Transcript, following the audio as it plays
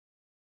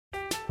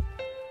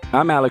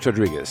I'm Alex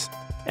Rodriguez.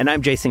 And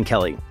I'm Jason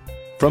Kelly.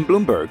 From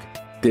Bloomberg,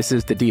 this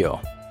is The Deal.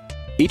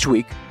 Each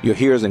week, you'll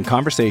hear us in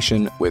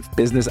conversation with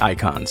business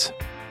icons.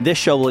 This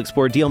show will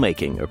explore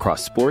deal-making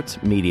across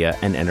sports, media,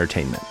 and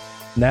entertainment.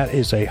 That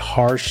is a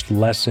harsh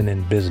lesson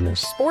in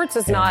business. Sports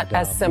is not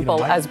as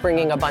simple as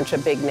bringing a bunch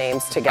of big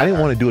names together. I didn't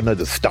want to do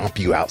another stomp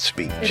you out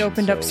speech. It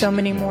opened up so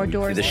many more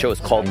doors. The show is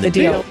called The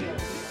Deal.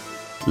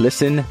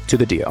 Listen to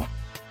The Deal.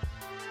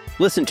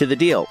 Listen to The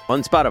Deal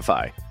on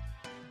Spotify.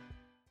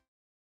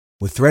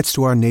 With threats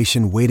to our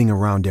nation waiting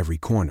around every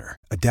corner,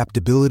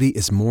 adaptability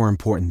is more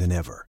important than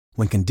ever.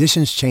 When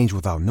conditions change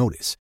without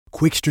notice,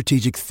 quick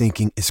strategic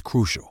thinking is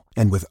crucial.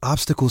 And with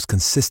obstacles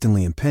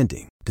consistently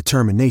impending,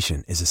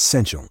 determination is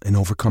essential in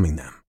overcoming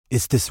them.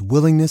 It's this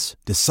willingness,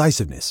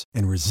 decisiveness,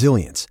 and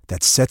resilience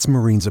that sets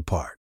Marines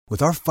apart.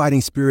 With our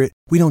fighting spirit,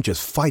 we don't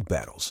just fight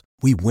battles,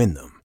 we win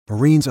them.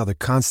 Marines are the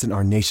constant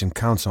our nation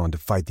counts on to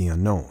fight the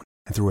unknown.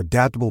 And through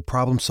adaptable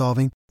problem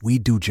solving, we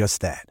do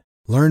just that.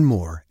 Learn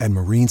more at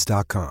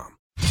marines.com.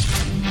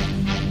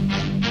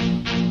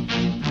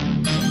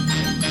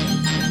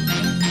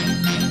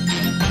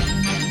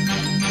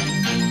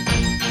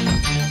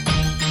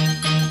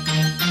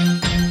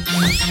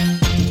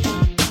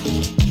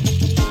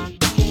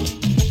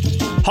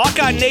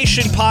 Hawkeye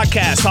Nation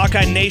podcast,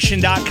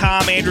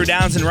 HawkeyeNation.com. Andrew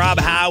Downs and Rob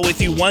Howe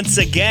with you once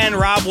again.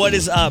 Rob, what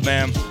is up,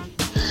 man?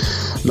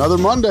 Another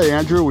Monday,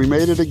 Andrew. We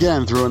made it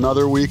again through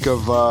another week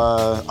of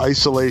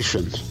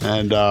isolation.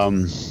 And,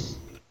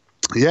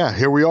 yeah,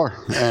 here we are.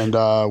 And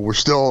we're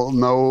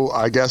still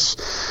I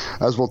guess,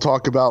 as we'll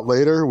talk about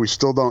later, we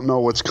still don't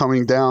know what's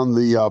coming down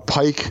the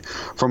pike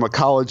from a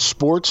college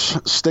sports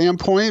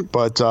standpoint,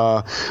 but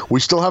we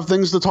still have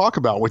things to talk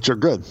about, which are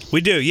good.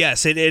 We do,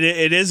 yes. It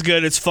is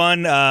good. It's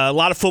fun. A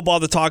lot of football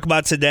to talk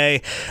about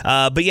today.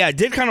 But, yeah, I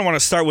did kind of want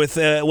to start with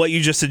what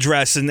you just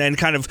addressed and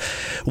kind of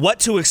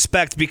what to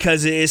expect,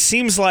 because it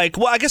seems like,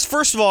 well, I guess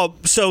first of all,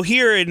 so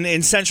here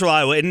in central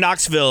Iowa, in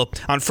Knoxville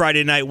on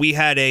Friday night, we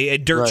had a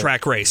dirt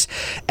track race.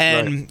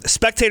 And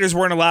spectators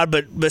weren't allowed,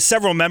 but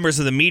several members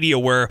of the media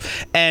were.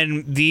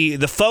 And the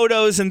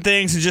photos and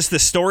things and just the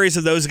stories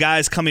of those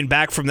guys coming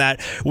back from that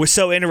were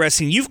so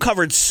interesting. You've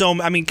covered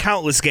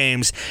countless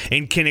games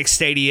in Kinnick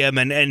Stadium,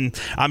 and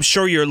I'm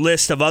sure your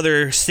list of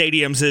other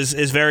stadiums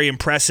is very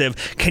impressive.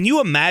 Can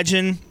you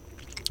imagine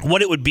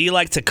what it would be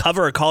like to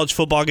cover a college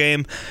football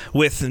game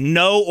with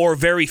no or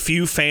very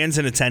few fans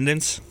in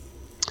attendance?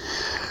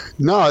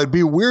 No, it'd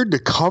be weird to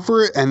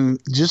cover it, and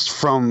just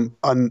from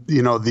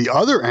the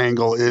other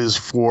angle is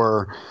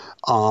for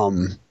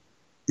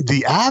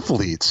the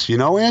athletes.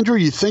 Andrew,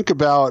 you think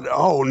about,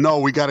 oh no,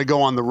 we got to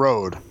go on the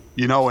road,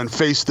 and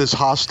face this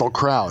hostile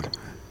crowd.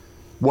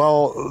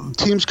 Well,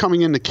 teams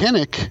coming into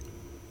Kinnick,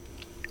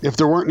 if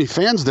there weren't any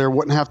fans there,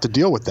 wouldn't have to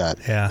deal with that.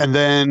 Yeah. And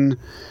then,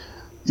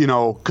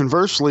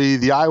 conversely,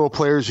 the Iowa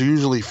players who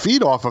usually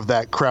feed off of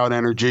that crowd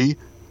energy,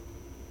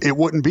 it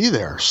wouldn't be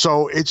there.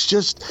 So it's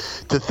just,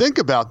 to think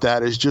about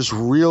that is just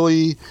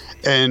really,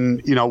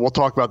 and, we'll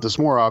talk about this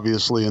more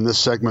obviously in this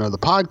segment of the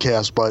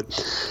podcast, but,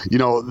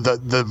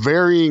 the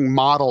varying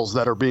models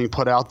that are being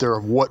put out there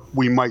of what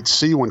we might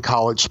see when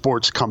college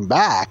sports come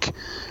back,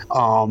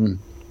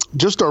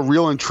 just are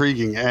real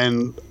intriguing.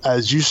 And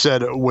as you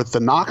said with the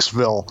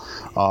Knoxville,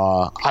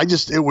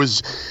 it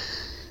was,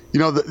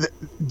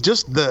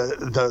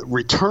 the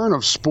return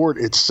of sport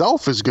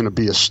itself is going to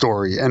be a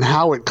story, and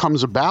how it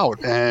comes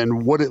about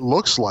and what it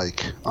looks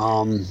like.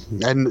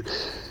 And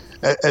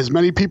as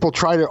many people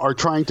are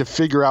trying to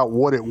figure out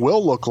what it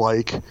will look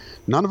like,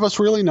 none of us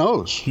really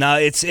knows. No,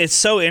 it's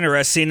so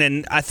interesting,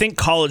 and I think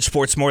college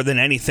sports more than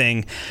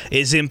anything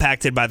is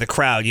impacted by the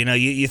crowd.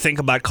 You think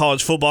about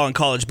college football and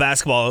college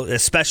basketball,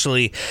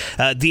 especially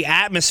the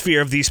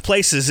atmosphere of these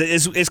places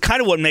is kind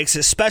of what makes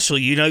it special.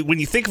 When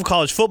you think of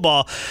college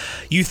football,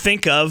 you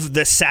think of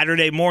the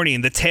Saturday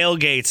morning, the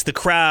tailgates, the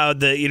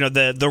crowd,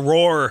 the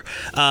roar.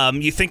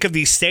 You think of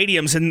these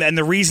stadiums, and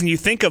the reason you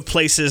think of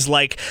places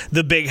like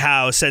the Big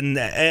House and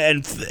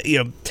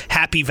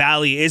Happy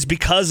Valley is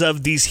because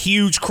of these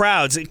huge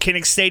crowds at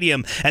Kinnick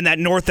Stadium and that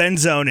north end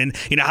zone, and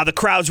how the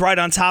crowd's right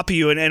on top of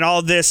you, and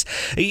all this.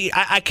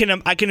 I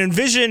can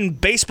envision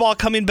baseball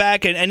coming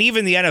back, and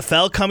even the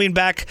NFL coming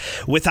back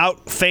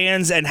without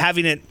fans and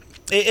having it.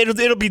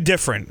 It'll be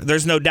different,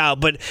 there's no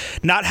doubt, but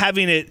not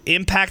having it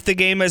impact the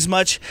game as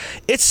much,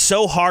 it's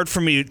so hard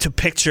for me to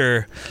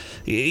picture,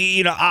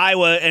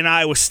 Iowa and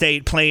Iowa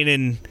State playing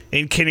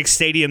in Kinnick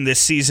Stadium this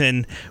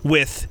season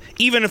with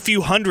even a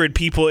few hundred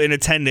people in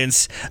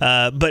attendance,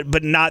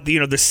 but not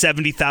the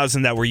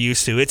 70,000 that we're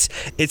used to.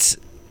 It's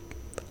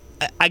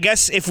I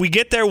guess if we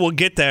get there, we'll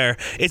get there.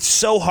 It's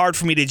so hard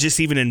for me to just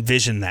even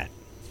envision that.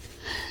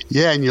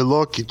 Yeah, and you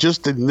look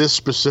just in this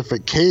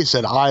specific case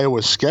at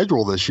Iowa's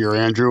schedule this year,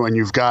 Andrew, and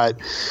you've got,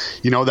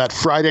 that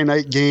Friday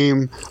night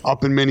game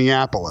up in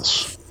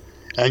Minneapolis.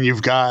 And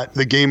you've got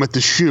the game at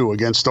the Shoe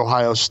against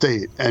Ohio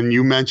State. And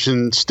you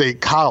mentioned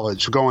State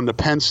College going to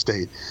Penn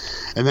State.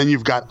 And then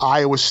you've got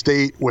Iowa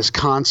State,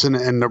 Wisconsin,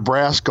 and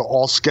Nebraska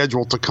all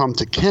scheduled to come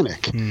to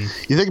Kinnick.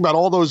 You think about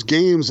all those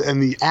games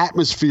and the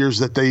atmospheres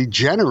that they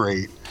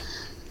generate.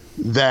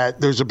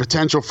 that there's a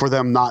potential for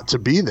them not to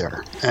be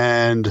there.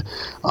 And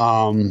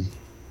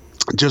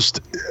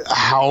just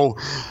how,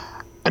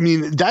 I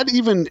mean, that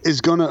even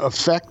is going to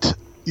affect,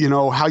 you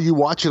know, how you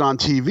watch it on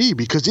TV,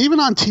 because even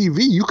on TV,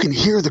 you can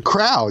hear the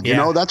crowd, you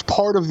know, that's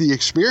part of the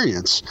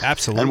experience.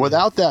 Absolutely. And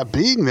without that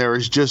being there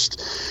is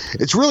just,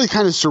 it's really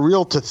kind of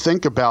surreal to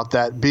think about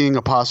that being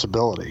a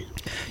possibility.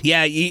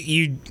 Yeah,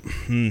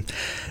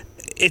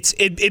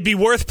 it'd be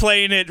worth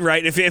playing it,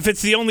 right? If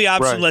it's the only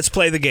option, let's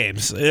play the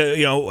games.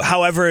 You know,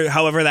 however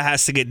that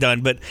has to get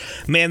done. But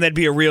man, that'd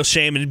be a real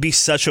shame. It'd be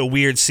such a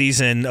weird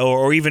season,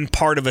 or even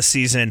part of a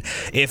season,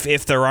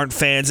 if there aren't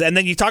fans. And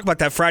then you talk about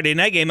that Friday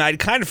night game. I'd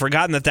kind of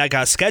forgotten that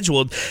got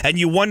scheduled, and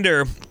you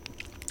wonder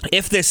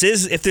if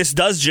this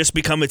does just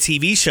become a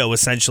TV show,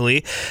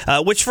 essentially,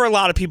 which for a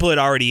lot of people it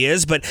already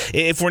is, but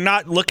if we're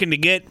not looking to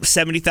get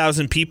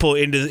 70,000 people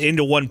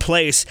into one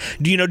place,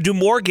 do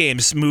more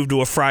games move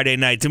to a Friday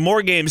night? Do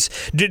more games?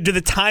 Do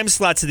the time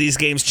slots of these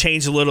games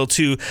change a little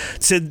to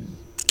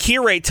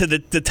curate to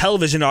the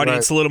television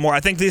audience a little more?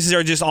 I think these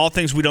are just all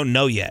things we don't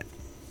know yet.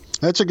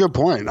 That's a good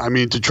point. I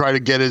mean, to try to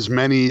get as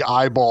many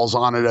eyeballs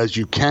on it as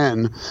you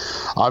can.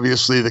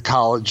 Obviously, the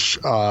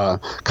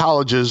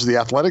colleges, the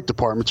athletic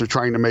departments are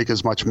trying to make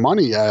as much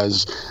money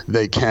as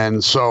they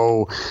can.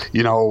 So,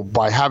 you know,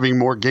 by having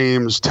more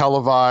games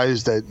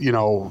televised that,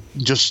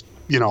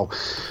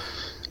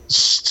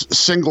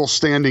 single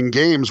standing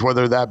games,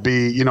 whether that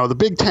be, the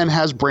Big Ten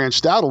has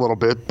branched out a little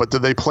bit, but do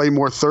they play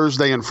more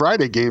Thursday and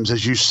Friday games,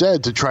 as you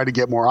said, to try to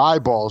get more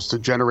eyeballs, to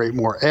generate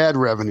more ad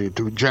revenue,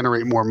 to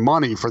generate more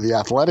money for the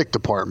athletic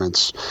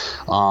departments?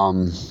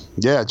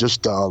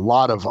 Just a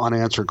lot of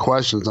unanswered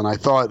questions. And I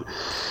thought,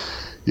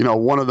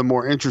 one of the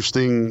more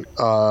interesting,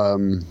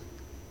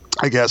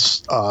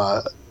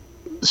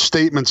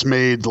 statements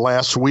made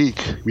last week,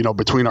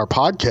 between our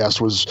podcast,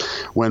 was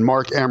when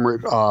Mark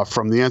Emmert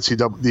from the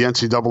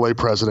NCAA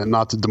president,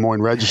 not the Des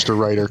Moines Register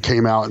writer,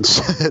 came out and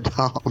said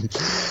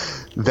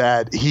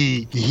that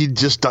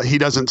he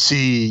doesn't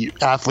see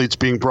athletes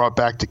being brought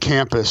back to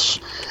campus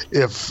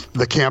if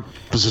the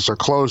campuses are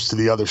closed to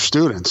the other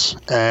students.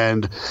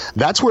 And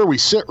that's where we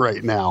sit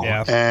right now.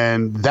 Yeah.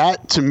 And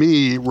that, to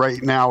me,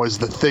 right now is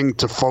the thing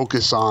to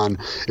focus on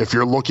if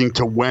you're looking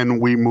to when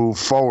we move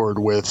forward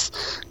with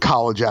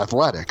college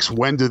athletics.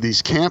 When do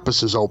these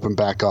campuses open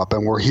back up?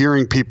 And we're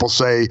hearing people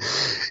say,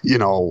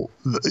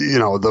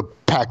 the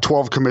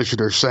Pac-12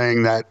 commissioner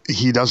saying that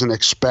he doesn't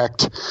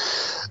expect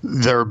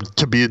there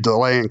to be a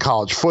delay in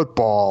college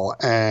football,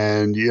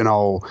 and,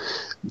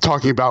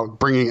 talking about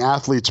bringing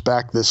athletes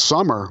back this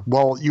summer.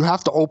 Well, you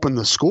have to open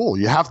the school.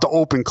 You have to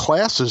open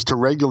classes to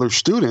regular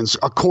students,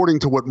 according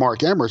to what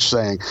Mark Emmert's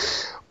saying.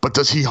 But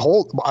does he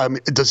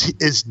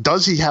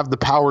does he have the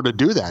power to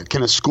do that?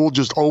 Can a school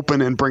just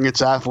open and bring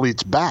its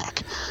athletes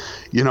back?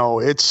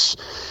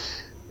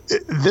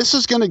 This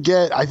is going to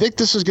get, I think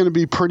this is going to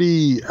be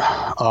pretty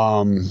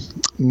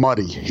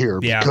muddy here,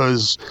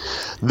 because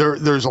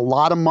there's a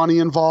lot of money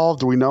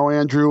involved. We know,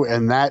 Andrew,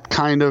 and that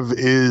kind of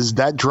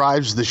that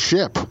drives the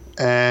ship.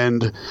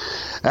 And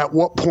at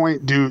what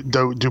point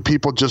do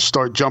people just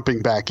start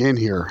jumping back in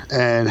here?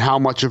 And how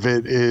much of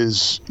it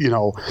is,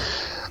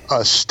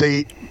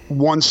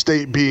 one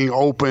state being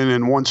open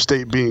and one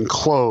state being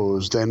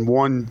closed, and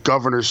one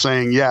governor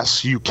saying,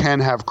 yes, you can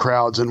have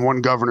crowds, and one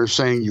governor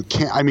saying you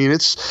can't. I mean,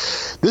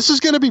 this is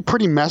going to be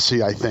pretty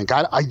messy, I think.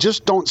 I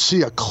just don't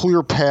see a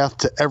clear path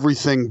to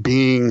everything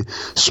being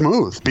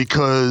smooth,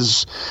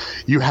 because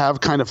you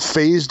have kind of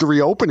phased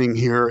reopening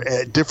here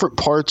at different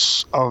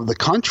parts of the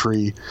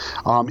country.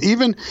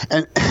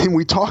 And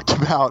we talked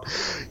about,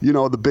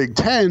 the Big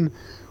Ten.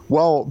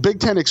 Well, Big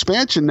Ten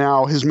expansion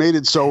now has made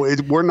it so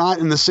we're not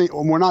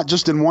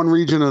just in one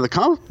region of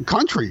the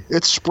country.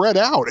 It's spread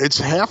out. It's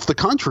half the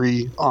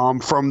country,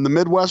 from the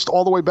Midwest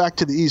all the way back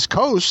to the East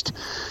Coast,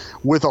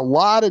 with a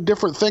lot of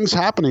different things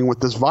happening with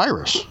this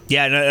virus.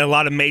 Yeah, and a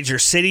lot of major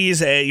cities.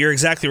 You're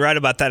exactly right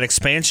about that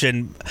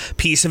expansion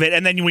piece of it.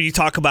 And then when you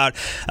talk about,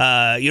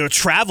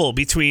 travel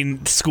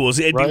between schools,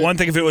 it'd be one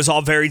thing if it was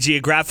all very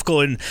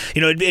geographical, and,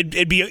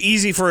 it'd be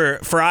easy for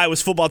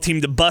Iowa's football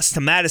team to bus to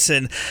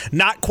Madison,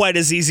 not quite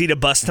as easy to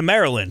bus to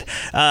Maryland.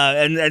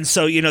 And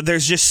so,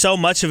 there's just so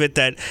much of it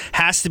that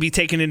has to be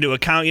taken into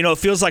account. It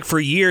feels like for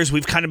years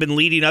we've kind of been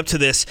leading up to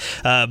this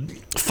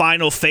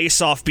final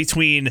face-off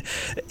between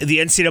the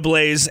NCAA's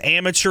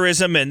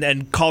amateurism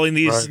and calling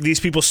these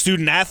people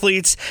student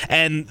athletes,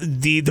 and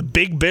the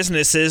big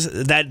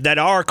businesses that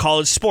are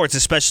college sports,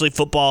 especially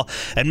football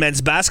and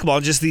men's basketball,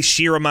 and just the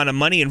sheer amount of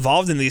money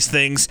involved in these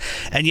things.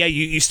 And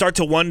you start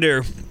to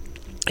wonder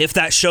if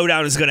that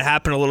showdown is going to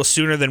happen a little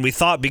sooner than we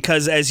thought,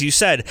 because, as you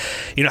said,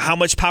 how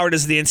much power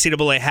does the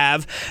NCAA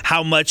have?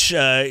 How much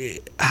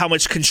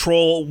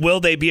control will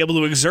they be able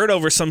to exert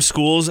over some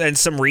schools and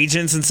some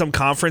regions and some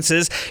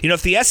conferences?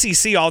 If the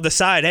SEC all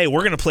decide, hey,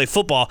 we're going to play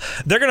football,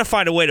 they're going to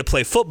find a way to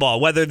play football,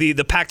 whether the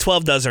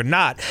Pac-12 does or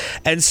not.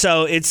 And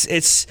so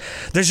there's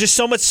just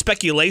so much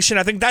speculation.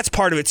 I think that's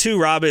part of it too,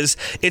 Rob, is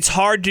it's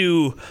hard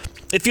to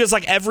it feels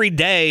like every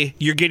day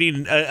you're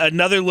getting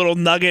another little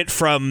nugget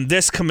from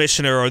this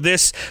commissioner or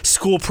this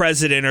school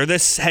president or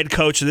this head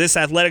coach or this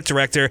athletic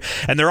director,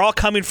 and they're all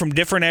coming from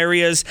different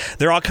areas.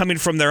 They're all coming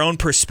from their own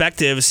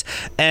perspectives,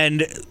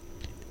 and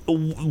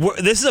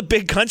this is a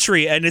big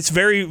country, and it's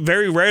very,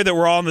 very rare that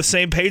we're all on the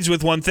same page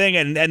with one thing,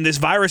 and this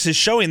virus is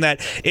showing that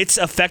it's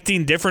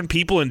affecting different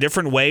people in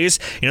different ways.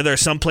 There are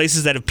some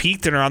places that have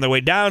peaked and are on their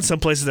way down, some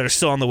places that are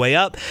still on the way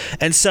up,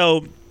 and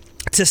so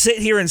to sit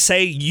here and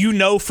say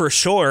for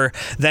sure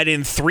that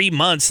in 3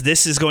 months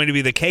this is going to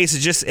be the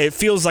case, it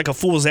feels like a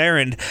fool's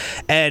errand.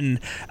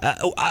 And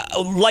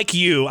like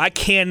you, I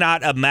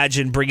cannot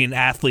imagine bringing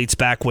athletes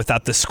back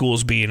without the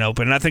schools being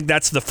open. And I think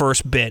that's the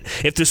first bit.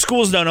 If the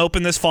schools don't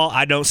open this fall,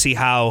 I don't see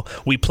how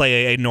we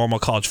play a normal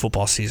college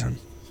football season.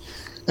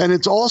 And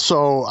it's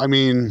also,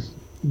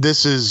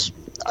 this is,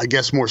 I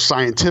guess, more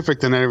scientific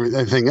than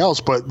anything else,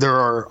 but there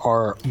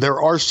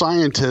are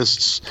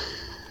scientists,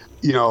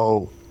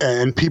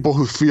 and people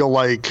who feel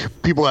like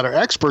people that are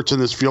experts in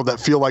this field that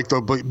feel like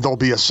there'll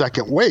be a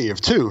second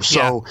wave too.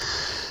 So,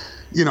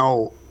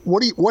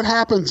 what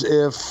happens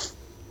if,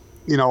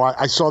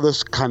 I saw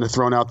this kind of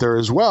thrown out there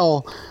as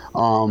well.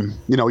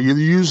 You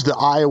use the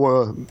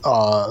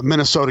Iowa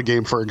Minnesota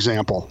game, for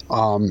example.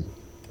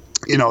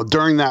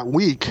 During that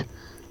week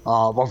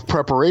of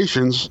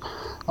preparations,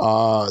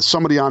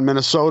 somebody on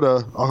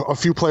Minnesota, a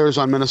few players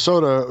on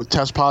Minnesota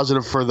test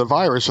positive for the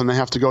virus, and they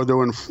have to go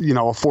do a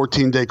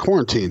 14-day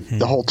quarantine,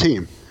 the whole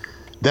team.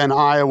 Then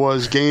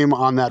Iowa's game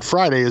on that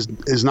Friday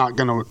is not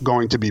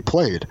going to be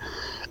played.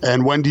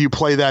 And when do you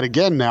play that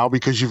again now?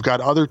 Because you've got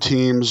other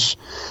teams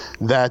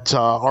that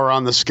are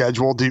on the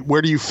schedule.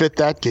 Where do you fit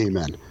that game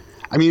in?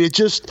 It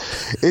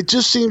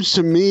just seems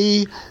to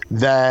me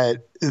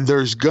that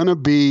there's going to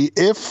be,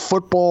 if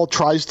football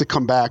tries to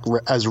come back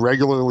as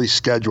regularly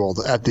scheduled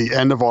at the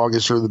end of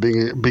August or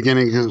the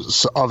beginning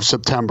of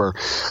September,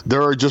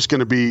 there are just going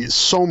to be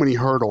so many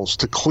hurdles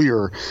to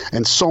clear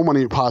and so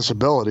many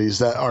possibilities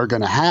that are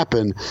going to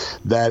happen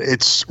that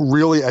it's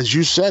really, as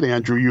you said,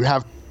 Andrew, you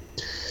have,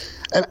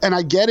 and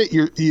I get it,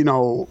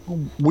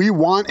 we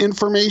want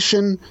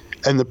information,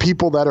 and the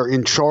people that are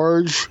in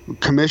charge,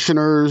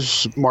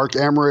 commissioners, Mark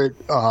Emmert,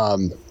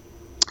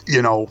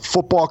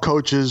 football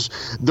coaches,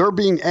 they're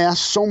being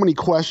asked so many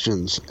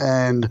questions,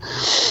 and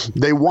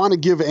they want to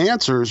give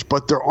answers,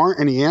 but there aren't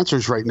any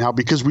answers right now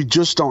because we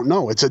just don't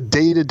know. It's a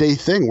day-to-day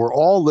thing.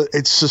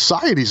 It's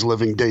society's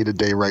living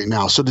day-to-day right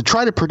now. So to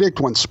try to predict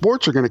when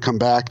sports are going to come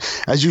back,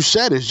 as you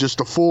said, is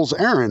just a fool's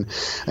errand.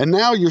 And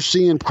now you're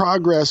seeing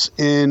progress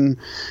in,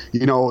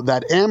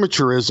 that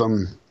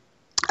amateurism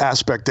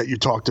aspect that you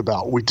talked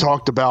about. We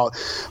talked about,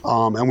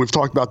 and we've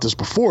talked about this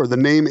before, the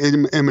name,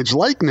 image,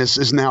 likeness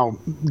is now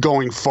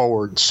going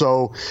forward.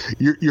 So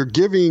you're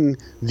giving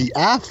the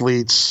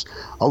athletes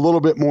a little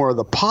bit more of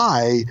the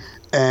pie,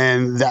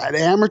 and that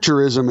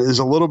amateurism is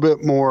a little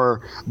bit more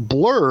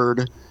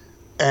blurred.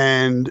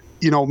 And,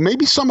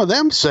 maybe some of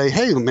them say,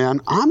 hey,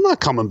 man, I'm not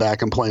coming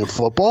back and playing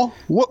football.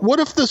 What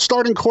if the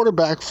starting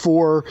quarterback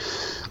for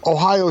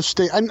Ohio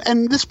State,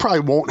 and this probably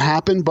won't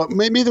happen, but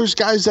maybe there's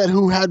guys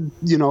who had,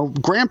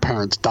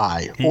 grandparents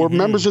die or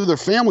members of their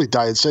family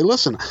die and say,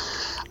 listen,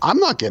 I'm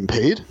not getting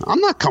paid. I'm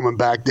not coming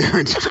back there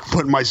and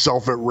putting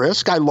myself at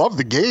risk. I love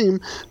the game,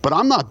 but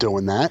I'm not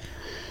doing that.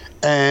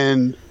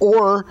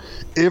 Or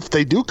if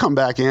they do come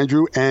back,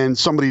 Andrew, and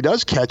somebody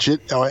does catch it,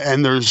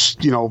 and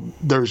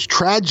there's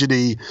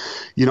tragedy,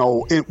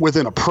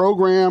 within a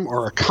program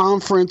or a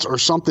conference or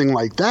something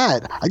like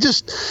that,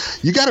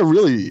 you got to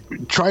really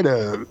try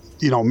to,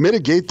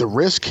 mitigate the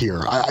risk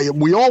here.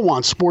 We all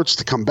want sports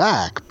to come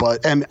back,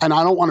 and I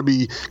don't want to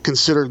be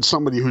considered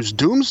somebody who's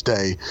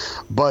doomsday,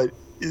 but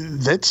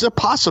that's a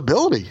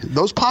possibility.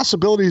 Those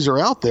possibilities are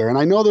out there. And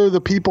I know there are the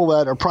people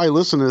that are probably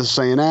listening to this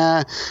saying,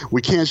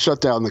 we can't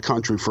shut down the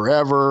country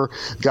forever,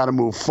 got to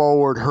move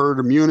forward, herd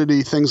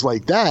immunity, things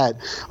like that.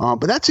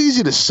 But that's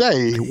easy to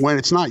say when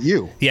it's not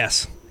you.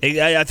 Yes.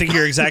 I think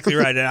you're exactly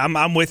right.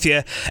 I'm with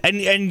you.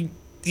 And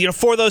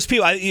for those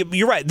people,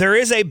 you're right. There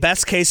is a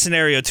best case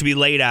scenario to be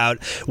laid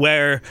out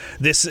where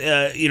this,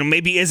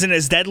 maybe isn't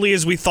as deadly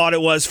as we thought it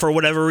was for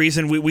whatever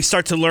reason. We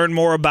start to learn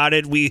more about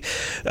it.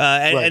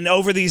 And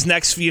over these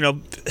next,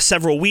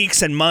 several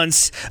weeks and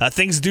months,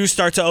 things do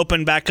start to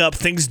open back up.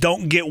 Things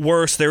don't get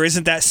worse. There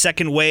isn't that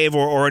second wave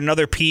or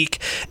another peak.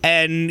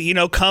 And,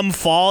 come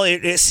fall,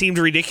 it seemed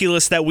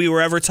ridiculous that we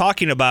were ever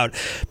talking about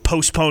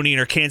postponing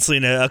or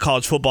canceling a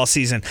college football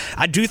season.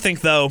 I do think,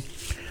 though,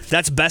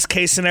 that's best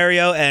case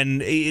scenario,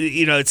 and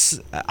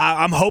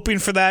I'm hoping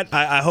for that.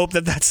 I hope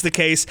that that's the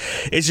case.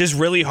 It's just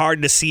really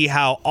hard to see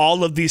how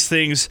all of these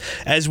things,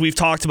 as we've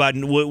talked about,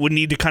 would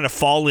need to kind of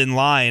fall in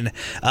line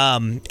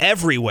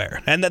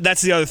everywhere. And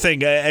that's the other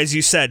thing, as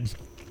you said.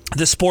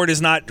 the sport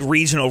is not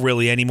regional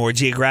really anymore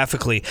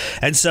geographically.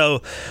 And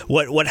so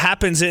what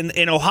happens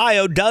in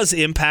Ohio does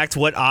impact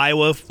what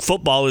Iowa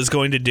football is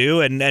going to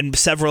do and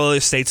several other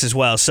states as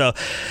well. So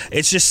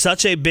it's just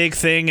such a big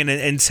thing, and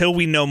until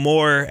we know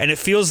more, and it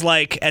feels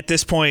like at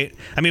this point,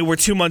 I mean, we're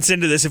 2 months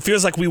into this, it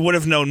feels like we would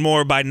have known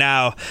more by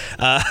now,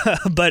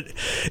 but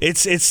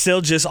it's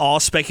still just all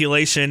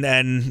speculation,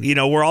 and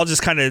we're all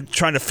just kind of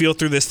trying to feel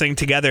through this thing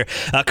together.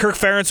 Kirk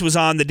Ferentz was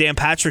on the Dan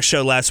Patrick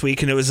Show last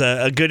week, and it was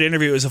a good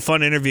interview. It was a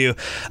fun interview.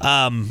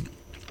 And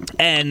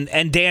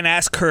Dan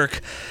asked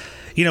Kirk,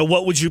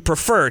 what would you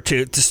prefer,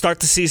 to start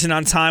the season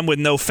on time with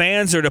no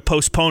fans, or to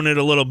postpone it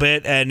a little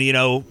bit and,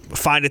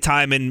 find a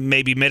time in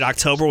maybe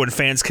mid-October when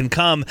fans can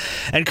come?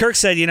 And Kirk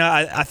said,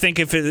 I think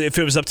if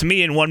it was up to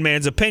me, in one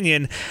man's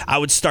opinion, I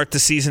would start the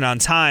season on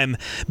time,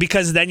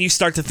 because then you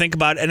start to think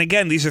about, and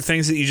again, these are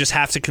things that you just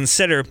have to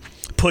consider,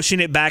 pushing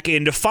it back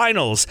into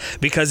finals,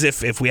 because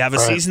if we have a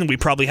season, we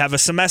probably have a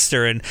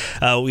semester, and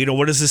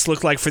what does this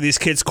look like for these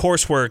kids'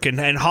 coursework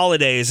and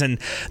holidays and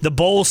the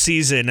bowl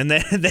season, and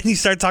then you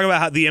start talking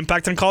about how the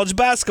impact on college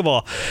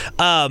basketball.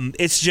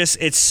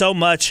 It's so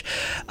much.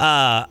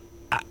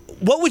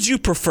 What would you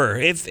prefer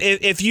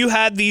if you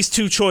had these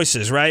two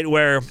choices, right,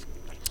 where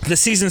the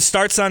season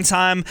starts on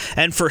time,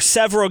 and for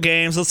several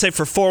games, let's say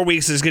for 4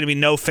 weeks, there's going to be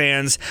no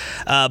fans,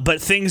 but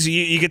things,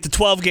 you get the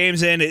 12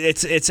 games in,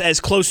 it's as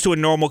close to a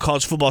normal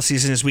college football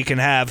season as we can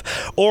have,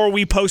 or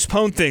we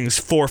postpone things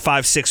 4,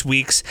 5, 6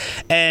 weeks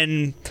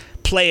and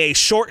play a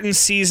shortened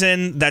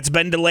season that's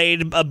been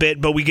delayed a bit,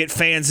 but we get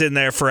fans in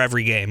there for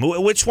every game.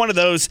 Which one of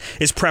those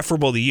is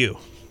preferable to you?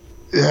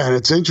 Yeah, and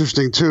it's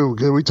interesting, too.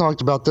 We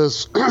talked about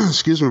this,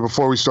 excuse me,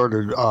 before we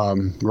started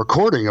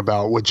recording,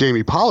 about what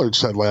Jamie Pollard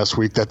said last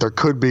week, that there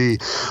could be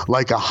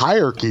like a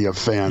hierarchy of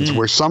fans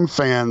where some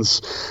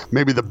fans,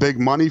 maybe the big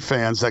money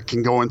fans that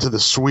can go into the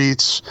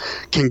suites,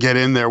 can get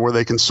in there where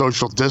they can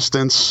social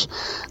distance.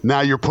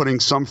 Now you're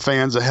putting some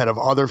fans ahead of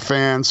other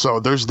fans.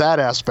 So there's that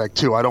aspect,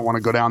 too. I don't want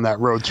to go down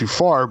that road too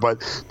far,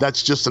 but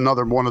that's just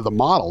another one of the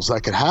models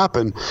that could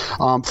happen.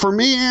 For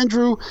me,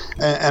 Andrew,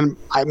 and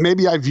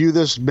maybe I view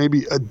this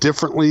maybe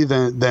differently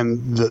than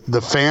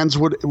the fans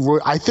would.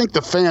 I think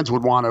the fans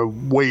would want to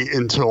wait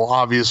until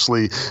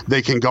obviously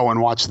they can go and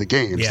watch the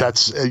games. Yeah.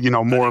 That's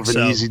more of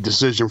an easy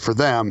decision for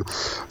them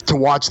to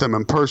watch them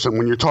in person.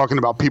 When you're talking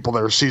about people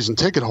that are season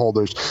ticket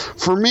holders,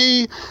 for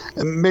me,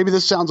 maybe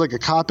this sounds like a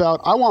cop-out,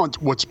 I want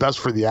what's best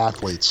for the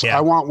athletes. Yeah. I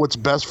want what's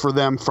best for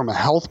them from a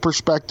health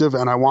perspective,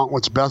 and I want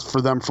what's best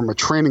for them from a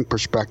training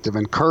perspective.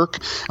 And Kirk,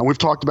 and we've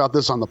talked about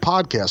this on the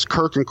podcast,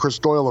 Kirk and Chris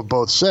Doyle have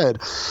both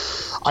said,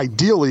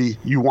 ideally,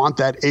 you want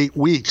that 8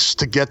 weeks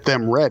to get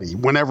them ready,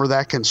 whenever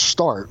that can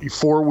start.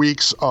 4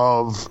 weeks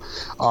of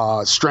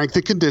strength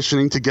and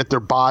conditioning to get their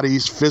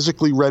bodies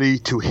physically ready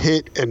to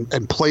hit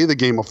and play the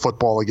game of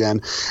football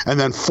again, and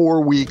then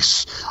 4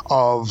 weeks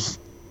of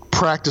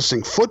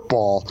practicing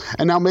football,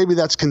 and now maybe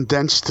that's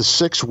condensed to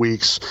 6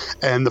 weeks,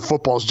 and the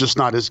football's just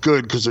not as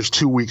good because there's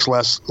 2 weeks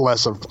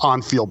less of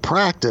on-field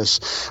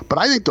practice. But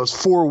I think those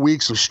 4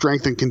 weeks of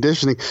strength and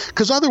conditioning,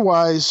 because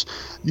otherwise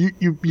you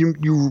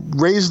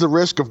raise the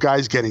risk of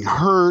guys getting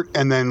hurt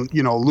and then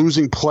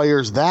losing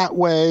players that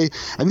way.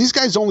 And these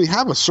guys only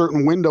have a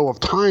certain window of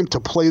time to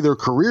play their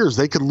careers.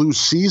 They could lose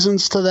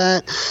seasons to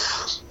that.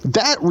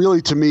 That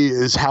really, to me,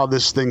 is how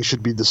this thing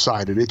should be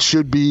decided. It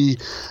should be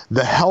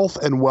the health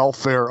and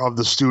welfare of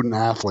the student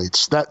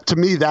athletes. That, to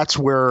me, that's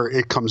where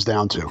it comes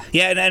down to.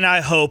 Yeah, and I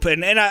hope,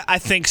 and I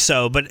think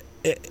so, but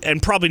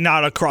and probably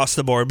not across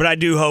the board, but I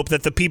do hope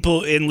that the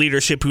people in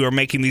leadership who are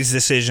making these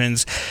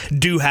decisions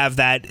do have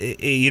that,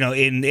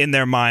 in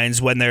their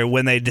minds when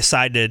they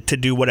decide to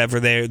do whatever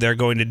they're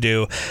going to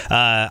do.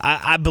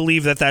 I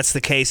believe that that's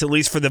the case, at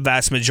least for the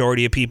vast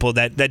majority of people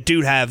that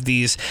do have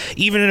these,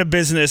 even in a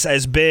business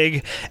as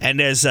big and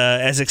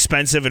as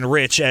expensive and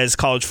rich as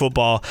college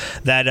football,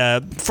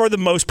 that for the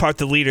most part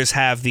the leaders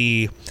have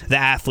the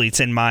athletes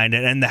in mind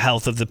and the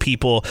health of the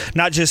people,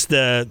 not just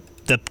the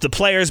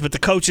players, but the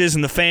coaches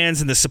and the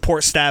fans and the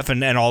support staff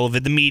and all of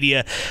it, the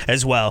media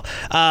as well.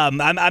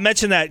 I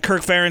mentioned that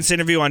Kirk Ferentz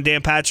interview on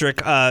Dan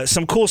Patrick.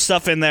 Some cool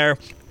stuff in there.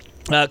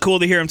 Cool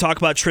to hear him talk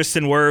about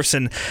Tristan Wirfs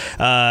and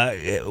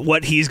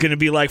what he's going to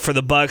be like for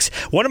the Bucs.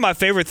 One of my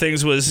favorite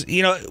things was,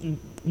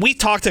 we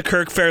talk to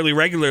Kirk fairly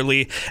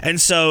regularly,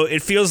 and so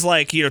it feels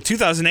like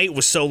 2008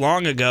 was so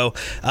long ago,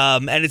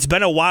 and it's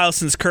been a while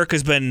since Kirk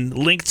has been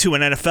linked to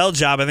an NFL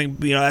job. I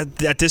think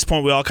at this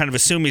point we all kind of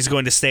assume he's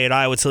going to stay at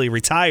Iowa till he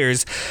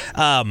retires.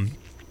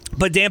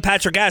 But Dan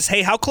Patrick asked,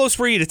 hey, how close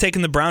were you to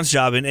taking the Browns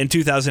job in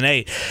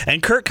 2008?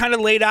 And Kirk kind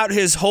of laid out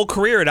his whole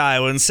career at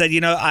Iowa and said,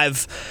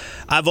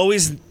 I've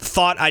always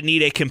thought I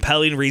need a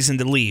compelling reason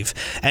to leave.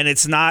 And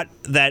it's not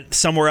that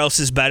somewhere else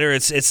is better.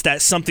 It's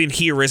that something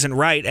here isn't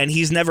right. And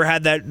he's never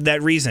had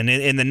that reason.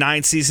 In the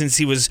 9 seasons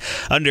he was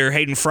under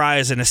Hayden Fry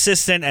as an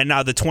assistant, and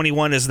now the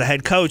 21 as the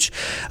head coach,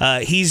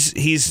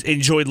 he's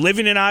enjoyed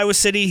living in Iowa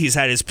City. He's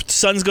had his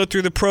sons go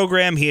through the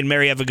program. He and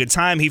Mary have a good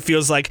time. He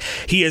feels like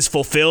he has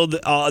fulfilled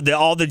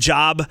all the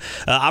job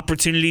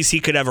opportunities he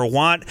could ever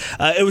want.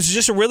 It was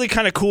just a really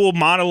kind of cool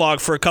monologue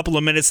for a couple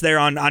of minutes there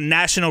on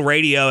national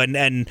radio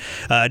and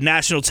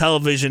national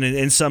television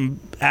in some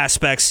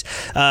aspects.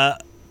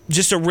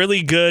 Just a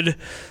really good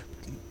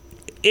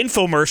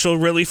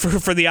infomercial, really,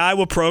 for the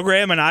Iowa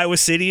program and Iowa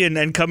City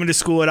and coming to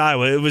school at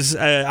Iowa. It was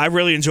I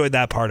really enjoyed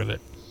that part of it.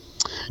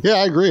 Yeah,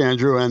 I agree,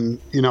 Andrew. And,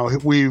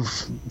 we've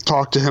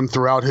talked to him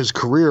throughout his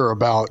career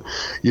about,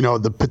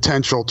 the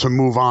potential to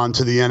move on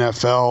to the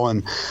NFL.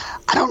 And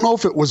I don't know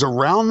if it was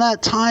around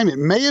that time. It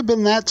may have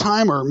been that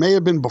time, or it may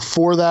have been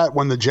before that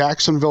when the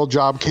Jacksonville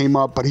job came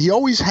up. But he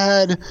always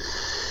had,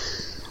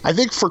 I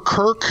think for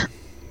Kirk,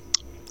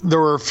 there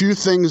were a few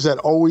things that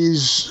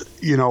always,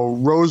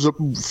 rose a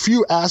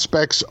few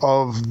aspects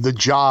of the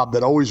job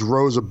that always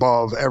rose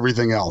above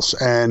everything else.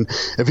 And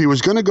if he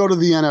was going to go to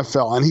the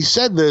NFL, and he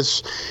said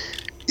this,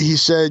 he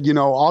said,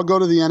 I'll go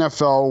to the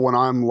NFL when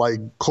I'm like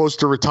close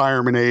to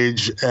retirement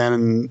age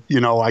and,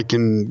 I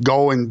can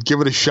go and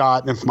give it a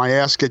shot. And if my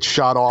ass gets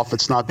shot off,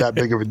 it's not that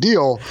big of a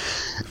deal.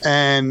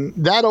 And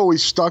that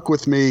always stuck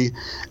with me.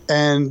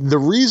 And the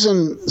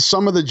reason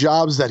some of the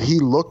jobs that he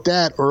looked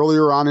at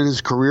earlier on in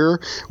his career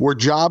were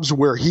jobs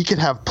where he could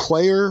have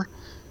player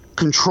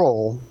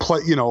control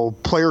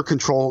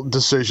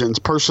decisions,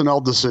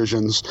 personnel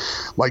decisions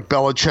like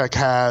Belichick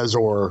has,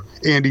 or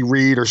Andy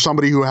Reid, or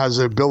somebody who has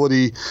the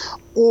ability,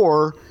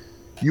 or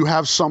you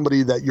have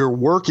somebody that you're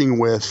working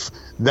with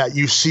that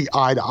you see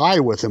eye to eye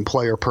with in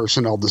player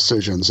personnel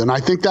decisions. And I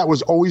think that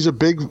was always a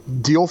big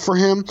deal for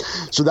him.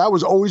 So that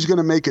was always going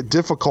to make it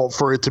difficult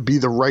for it to be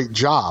the right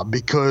job,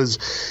 because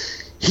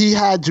he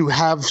had to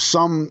have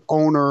some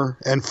owner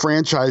and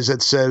franchise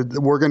that said,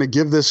 we're going to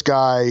give this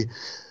guy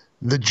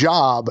the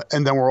job,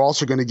 and then we're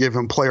also going to give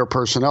him player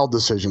personnel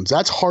decisions.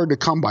 That's hard to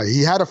come by.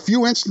 He had a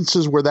few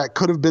instances where that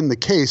could have been the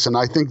case, and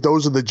I think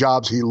those are the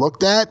jobs he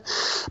looked at.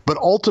 But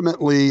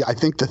ultimately, I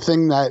think the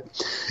thing that,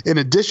 in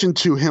addition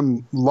to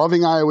him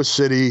loving Iowa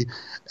City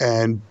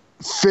and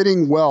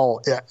fitting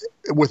well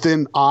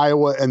within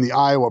Iowa and the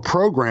Iowa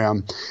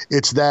program,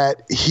 it's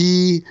that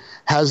he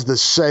has the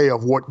say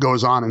of what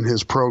goes on in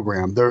his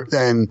program there,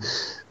 and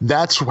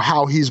that's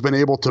how he's been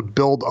able to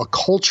build a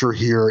culture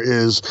here.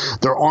 Is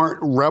there aren't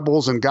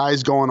rebels and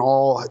guys going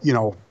all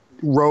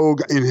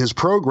rogue in his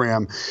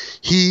program.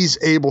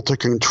 He's able to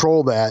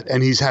control that,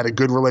 and he's had a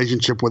good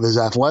relationship with his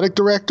athletic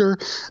director,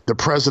 the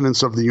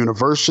presidents of the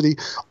university.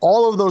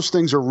 All of those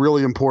things are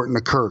really important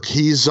to Kirk.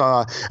 He's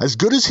as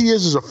good as he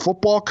is as a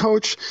football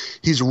coach,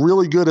 he's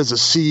really good as a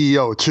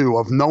CEO too,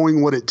 of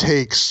knowing what it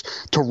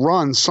takes to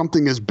run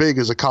something as big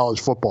as a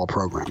college football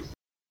program.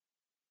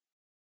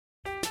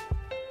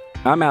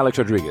 I'm Alex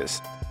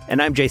Rodriguez.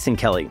 And I'm Jason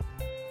Kelly.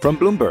 From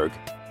Bloomberg,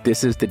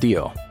 this is The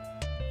Deal.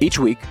 Each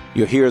week,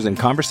 you'll hear us in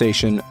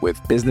conversation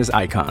with business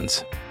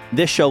icons.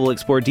 This show will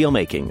explore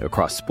deal-making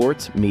across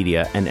sports,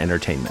 media, and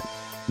entertainment.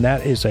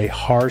 That is a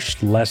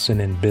harsh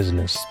lesson in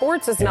business.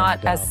 Sports is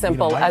not as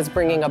simple as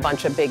bringing a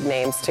bunch of big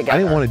names together. I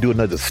didn't want to do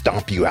another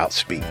stomp you out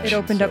speech. It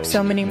opened up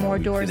so many more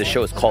doors. The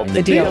show is called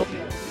The Deal.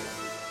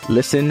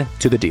 Listen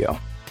to The Deal.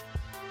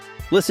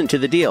 Listen to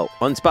The Deal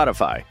on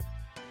Spotify.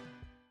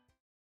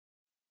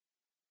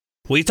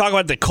 We talk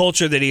about the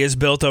culture that he has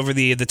built over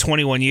the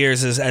 21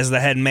 years as the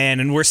head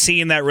man, and we're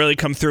seeing that really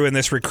come through in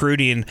this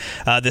recruiting,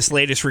 this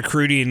latest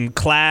recruiting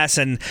class.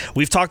 And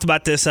we've talked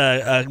about this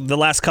the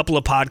last couple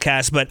of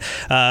podcasts, but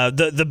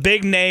the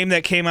big name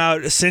that came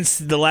out since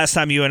the last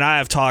time you and I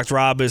have talked,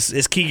 Rob,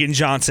 is Keegan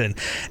Johnson.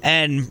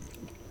 And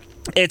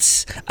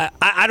it's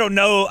I don't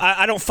know.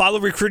 I don't follow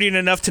recruiting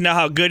enough to know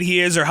how good he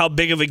is or how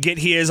big of a get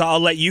he is.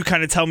 I'll let you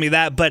kind of tell me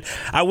that. But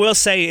I will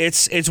say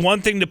it's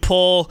one thing to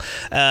pull,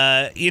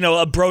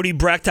 a Brody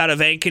Brecht out of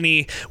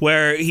Ankeny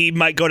where he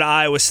might go to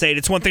Iowa State.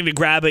 It's one thing to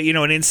grab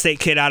an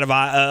in-state kid out of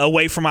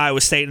away from Iowa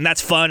State, and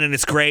that's fun and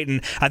it's great,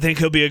 and I think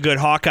he'll be a good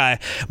Hawkeye.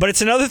 But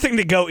it's another thing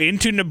to go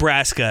into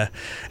Nebraska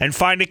and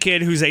find a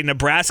kid who's a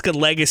Nebraska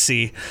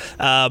legacy,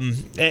 and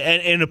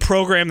in a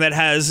program that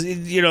has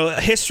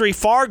history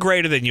far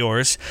greater than yours.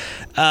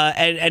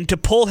 And to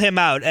pull him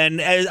out, and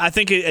I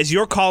think as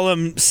your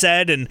column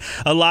said, and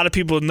a lot of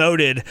people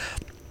noted,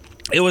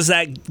 it was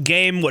that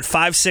game,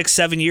 5, 6,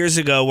 7 years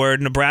ago, where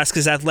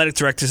Nebraska's athletic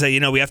director said,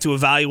 we have to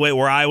evaluate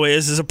where Iowa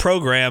is as a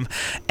program.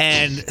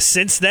 And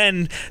since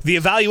then, the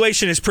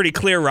evaluation is pretty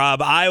clear,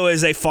 Rob. Iowa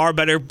is a far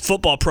better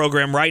football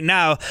program right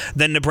now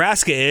than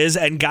Nebraska is,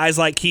 and guys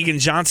like Keegan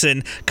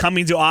Johnson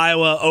coming to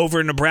Iowa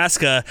over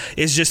Nebraska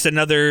is just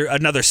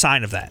another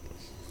sign of that.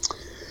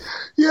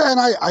 Yeah, and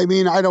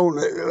I don't,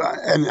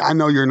 and I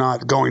know you're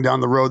not going down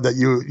the road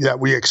that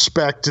we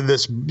expect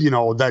this,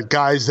 that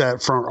guys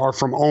that are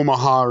from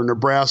Omaha or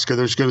Nebraska,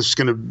 there's going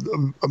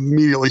to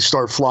immediately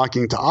start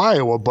flocking to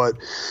Iowa, but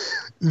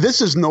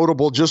this is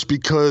notable just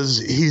because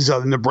he's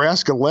a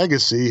Nebraska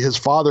legacy. His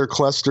father,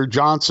 Clester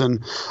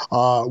Johnson,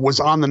 was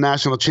on the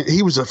national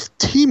he was a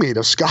teammate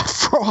of Scott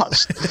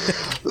Frost.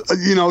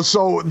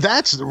 So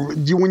that's,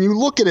 when you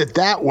look at it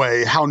that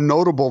way, how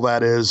notable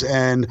that is.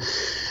 And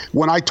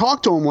when I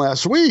talked to him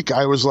last week,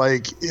 I was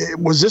like,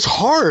 was this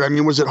hard? I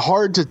mean, was it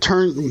hard to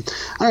turn?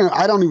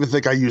 I don't even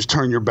think I use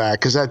turn your back,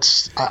 because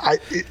that's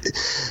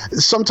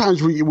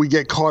sometimes we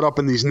get caught up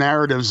in these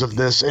narratives of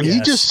this. And he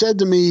just said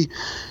to me,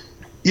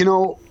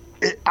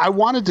 I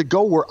wanted to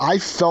go where I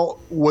felt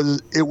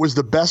was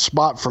the best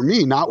spot for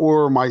me, not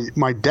where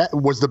my dad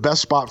was the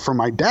best spot for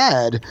my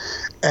dad.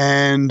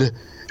 And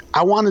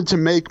I wanted to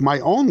make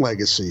my own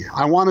legacy.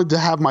 I wanted to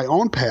have my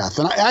own path.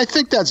 And I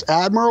think that's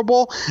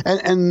admirable.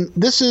 And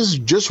this is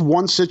just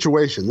one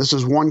situation. This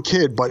is one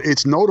kid, but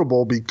it's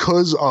notable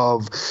because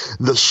of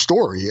the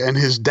story and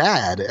his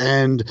dad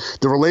and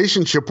the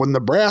relationship with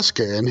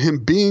Nebraska and him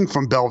being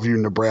from Bellevue,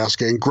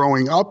 Nebraska, and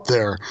growing up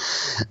there.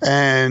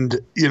 And,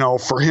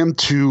 for him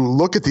to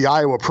look at the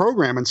Iowa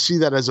program and see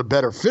that as a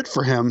better fit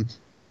for him,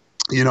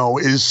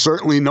 is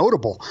certainly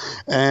notable.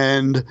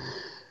 And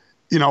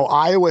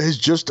Iowa has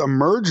just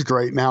emerged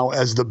right now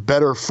as the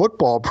better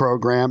football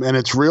program, and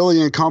it's really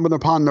incumbent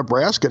upon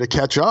Nebraska to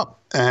catch up.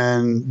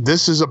 And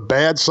this is a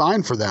bad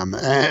sign for them.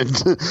 And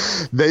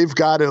they've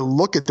got to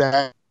look at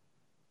that,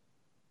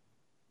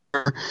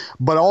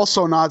 but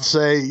also not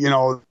say,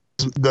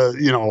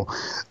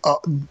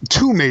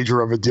 too major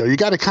of a deal. You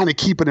got to kind of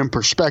keep it in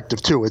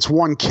perspective too. It's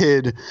one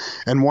kid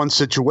and one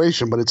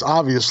situation, but it's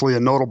obviously a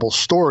notable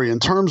story in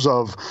terms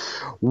of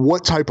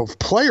what type of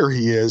player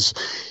he is.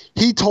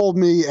 He told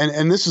me,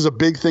 and this is a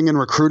big thing in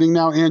recruiting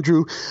now,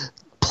 Andrew,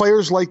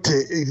 players like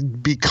to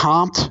be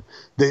comped.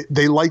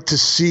 They like to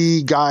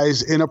see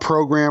guys in a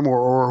program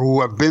or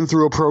who have been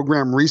through a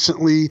program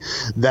recently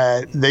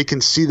that they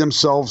can see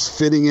themselves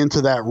fitting into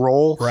that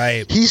role.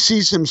 Right. He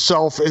sees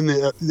himself in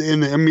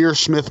the Amir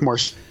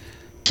Smith-Marset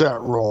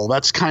role.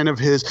 That's kind of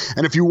his.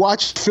 And if you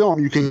watch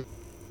film, you can.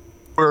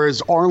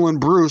 Whereas Arlen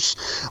Bruce,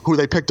 who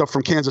they picked up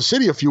from Kansas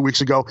City a few weeks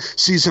ago,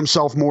 sees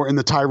himself more in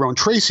the Tyrone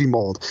Tracy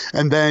mold.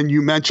 And then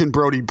you mentioned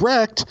Brody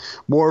Brecht,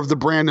 more of the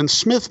Brandon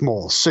Smith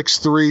mold,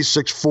 6'3",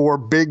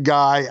 6'4", big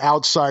guy,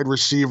 outside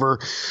receiver.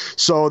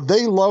 So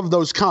they love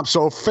those comps.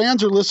 So if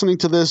fans are listening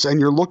to this and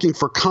you're looking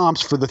for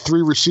comps for the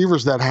three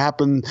receivers that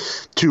happen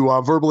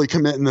to verbally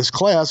commit in this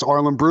class,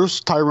 Arlen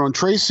Bruce, Tyrone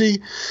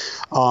Tracy,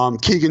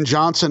 Keegan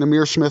Johnson,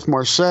 Amir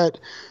Smith-Marset,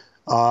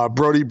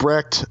 Brody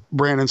Brecht,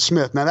 Brandon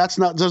Smith. Now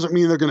doesn't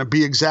mean they're going to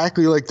be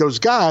exactly like those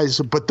guys,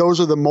 but those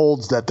are the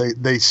molds that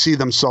they see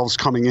themselves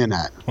coming in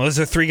at. Well, those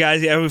are three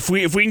guys. Yeah, if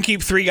we can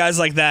keep three guys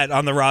like that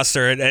on the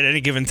roster at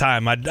any given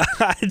time,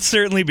 I'd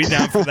certainly be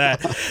down for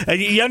that.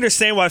 You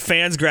understand why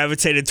fans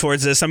gravitated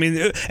towards this. I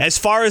mean, as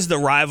far as the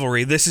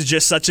rivalry, this is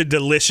just such a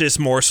delicious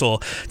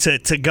morsel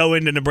to go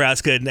into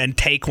Nebraska and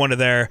take one of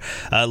their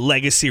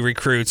legacy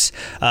recruits.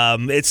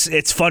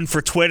 It's fun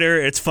for Twitter.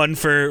 It's fun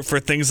for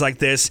things like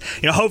this.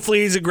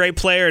 Hopefully he's a great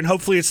player, and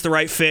hopefully it's the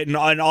right fit and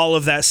all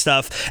of that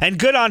stuff. And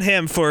good on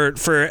him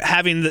for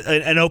having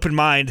an open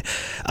mind.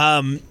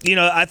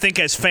 I think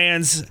as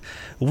fans,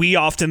 we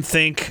often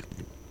think,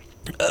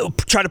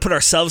 try to put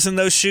ourselves in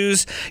those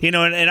shoes, and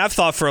I've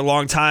thought for a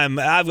long time.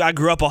 I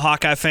grew up a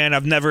Hawkeye fan.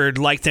 I've never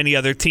liked any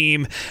other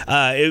team.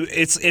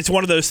 It's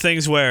one of those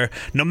things where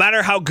no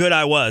matter how good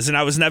I was, and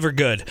I was never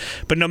good,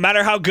 but no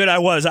matter how good I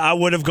was, I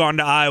would have gone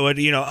to Iowa,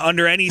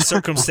 under any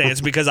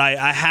circumstance because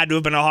I had to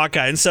have been a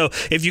Hawkeye. And so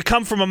if you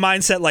come from a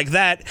mindset like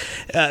that,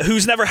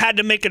 who's never had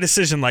to make a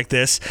decision like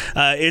this,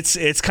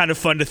 it's kind of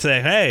fun to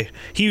say, hey,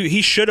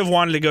 he should have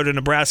wanted to go to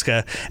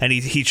Nebraska, and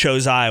he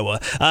chose Iowa.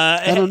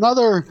 And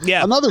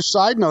another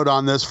side note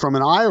on this from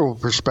an Iowa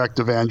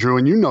perspective, Andrew,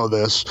 and you know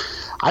this,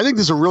 I think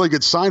this is a really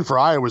good sign for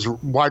Iowa's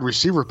wide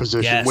receiver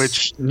position,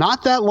 which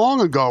not that long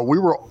ago we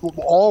were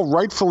all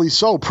rightfully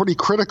so pretty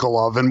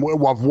critical of, and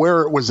of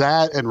where it was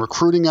at and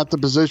recruiting at the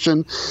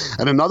position.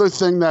 And another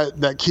thing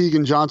that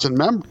Keegan Johnson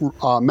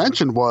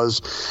mentioned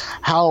was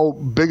how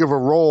big of a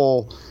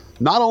role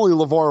not only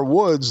LeVar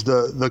Woods,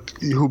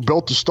 who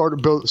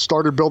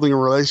started building a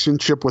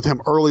relationship with him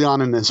early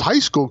on in his high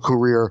school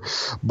career,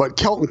 but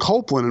Kelton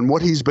Copeland and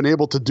what he's been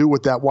able to do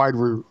with that wide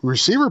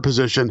receiver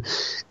position,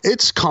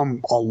 it's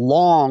come a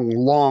long,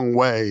 long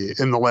way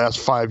in the last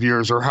 5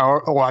 years,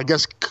 I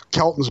guess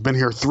Kelton's been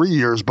here 3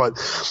 years, but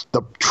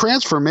the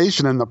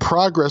transformation and the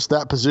progress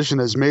that position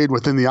has made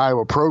within the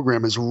Iowa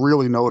program is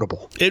really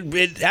notable.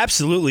 It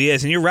absolutely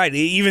is, and you're right.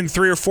 Even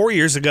 3 or 4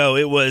 years ago,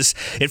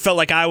 it felt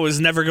like I was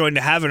never going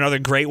to have another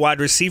great wide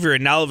receiver,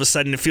 and now all of a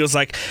sudden it feels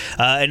like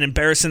an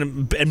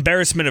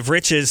embarrassment of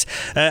riches.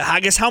 I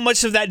guess how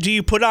much of that do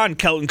you put on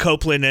Kelton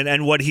Copeland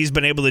and what he's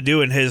been able to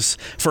do in his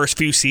first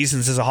few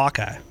seasons as a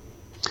Hawkeye?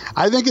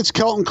 I think it's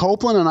Kelton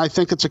Copeland, and I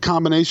think it's a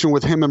combination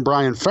with him and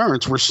Brian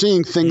Ferentz. We're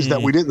seeing things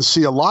that we didn't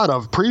see a lot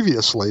of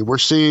previously. We're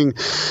seeing,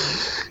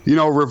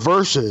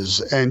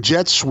 reverses and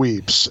jet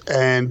sweeps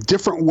and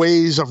different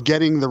ways of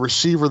getting the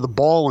receiver the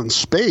ball in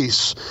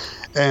space.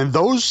 And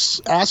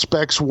those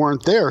aspects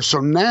weren't there. So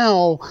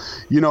now,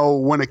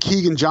 when a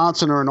Keegan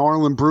Johnson or an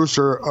Arlen Bruce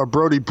or a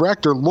Brody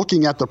Brecht are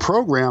looking at the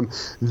program,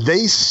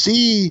 they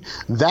see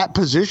that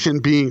position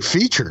being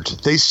featured.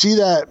 They see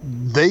that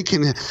they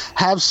can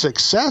have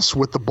success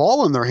with the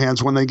ball in their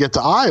hands when they get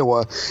to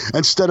Iowa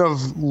instead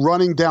of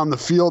running down the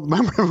field.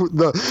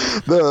 Remember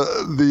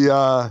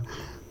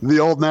the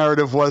old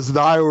narrative was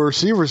the Iowa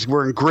receivers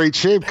were in great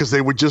shape because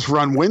they would just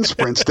run wind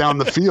sprints down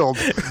the field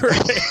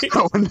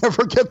and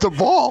never get the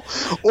ball,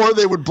 or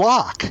they would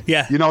block.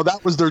 Yeah. That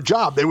was their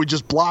job. They would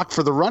just block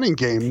for the running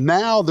game.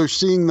 Now they're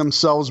seeing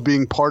themselves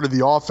being part of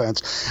the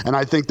offense, and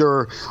I think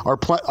there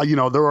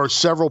are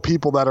several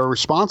people that are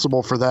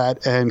responsible for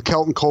that, and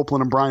Kelton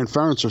Copeland and Brian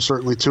Ferentz are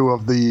certainly two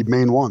of the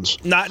main ones.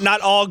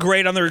 Not all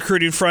great on the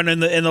recruiting front.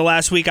 In the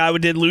last week, Iowa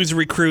did lose a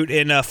recruit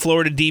in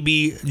Florida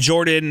DB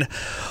Jordan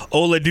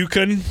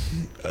Oladukan.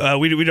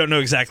 We don't know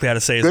exactly how to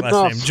say his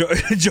last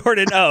name.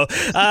 Jordan O.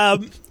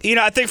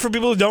 I think for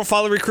people who don't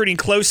follow recruiting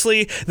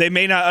closely, they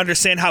may not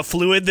understand how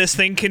fluid this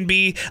thing can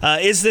be.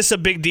 Is this a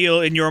big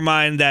deal in your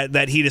mind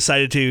that he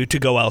decided to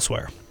go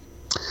elsewhere?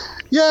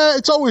 Yeah,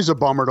 it's always a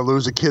bummer to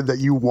lose a kid that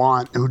you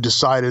want who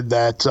decided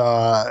that,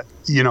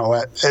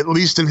 at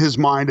least in his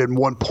mind at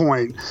one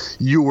point,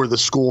 you were the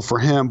school for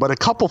him. But a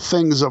couple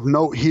things of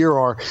note here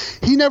are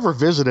he never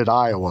visited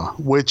Iowa,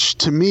 which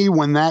to me,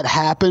 when that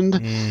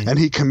happened and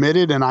he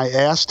committed and I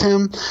asked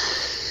him,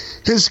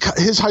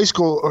 his high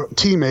school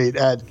teammate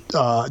at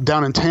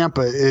down in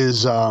Tampa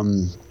is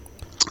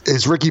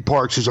Ricky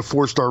Parks, who's a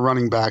 4-star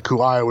running back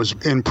who Iowa's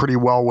in pretty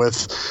well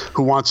with,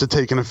 who wants to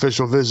take an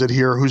official visit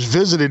here, who's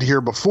visited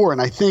here before.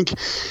 And I think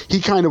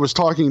he kind of was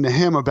talking to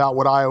him about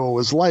what Iowa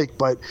was like,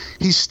 but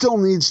he still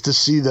needs to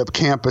see the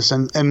campus.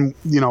 And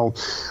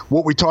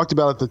what we talked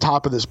about at the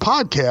top of this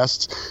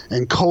podcast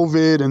and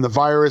COVID and the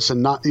virus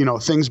and not,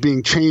 things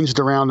being changed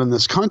around in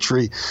this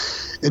country.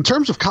 In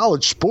terms of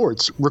college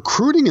sports,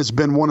 recruiting has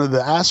been one of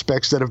the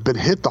aspects that have been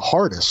hit the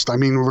hardest. I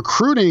mean,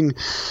 recruiting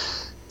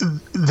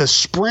the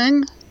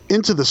spring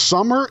into the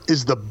summer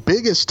is the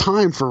biggest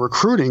time for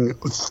recruiting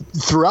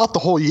throughout the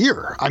whole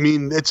year. I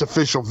mean, it's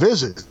official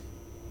visits.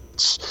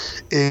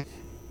 The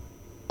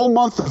whole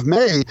month of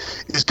May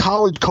is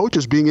college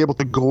coaches being able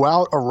to go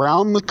out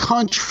around the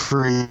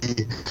country.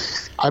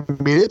 I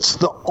mean, it's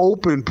the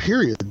open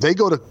period. They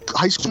go to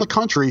high school in the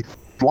country,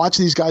 watch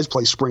these guys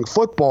play spring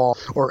football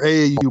or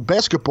AAU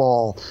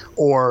basketball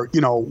or,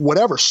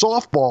 whatever,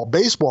 softball,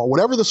 baseball,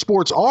 whatever the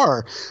sports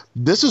are.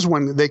 This is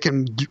when they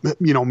can,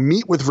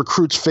 meet with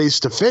recruits face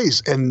to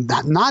face. And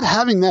not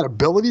having that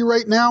ability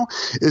right now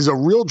is a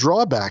real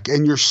drawback.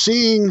 And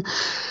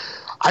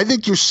I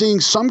think you're seeing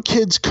some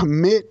kids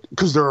commit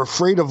because they're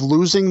afraid of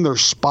losing their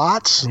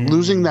spots,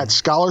 losing that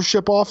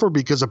scholarship offer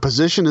because a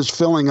position is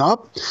filling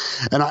up.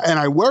 And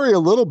I worry a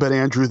little bit,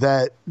 Andrew,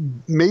 that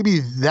maybe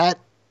that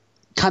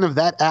kind of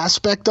that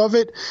aspect of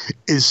it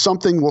is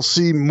something we'll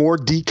see more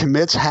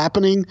decommits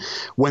happening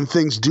when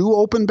things do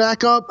open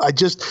back up.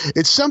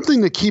 It's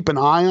something to keep an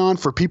eye on,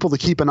 for people to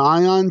keep an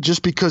eye on,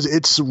 just because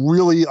it's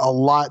really a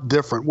lot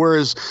different.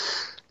 Whereas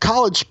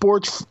college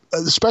sports,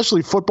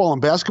 especially football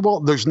and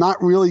basketball, there's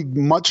not really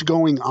much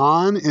going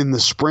on in the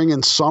spring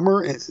and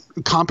summer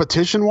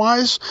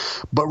competition-wise,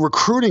 but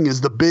recruiting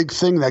is the big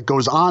thing that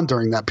goes on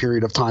during that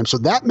period of time. So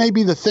that may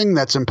be the thing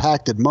that's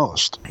impacted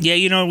most.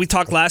 Yeah, we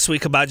talked last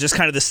week about just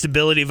kind of the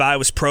stability of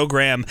Iowa's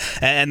program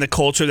and the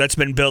culture that's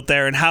been built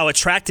there and how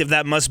attractive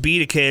that must be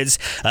to kids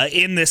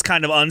in this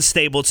kind of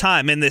unstable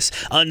time, in this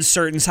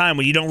uncertain time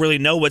when you don't really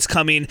know what's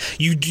coming.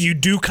 You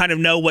do kind of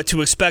know what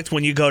to expect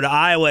when you go to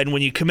Iowa and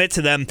when you commit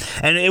to them.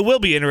 And it will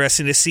be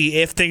interesting to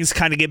see if things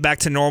kind of get back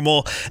to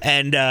normal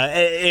and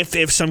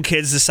if some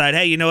kids decide,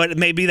 hey, you know what,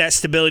 maybe that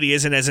stability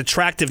isn't as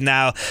attractive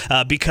now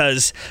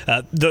because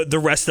the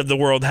rest of the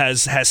world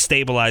has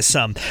stabilized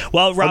some.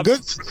 Well, Rob,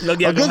 a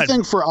good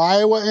thing for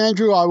Iowa,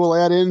 Andrew, I will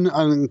add in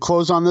and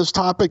close on this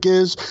topic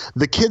is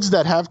the kids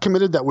that have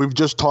committed that we've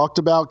just talked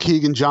about,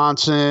 Keegan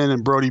Johnson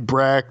and Brody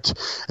Brecht,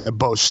 and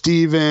Bo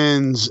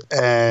Stevens,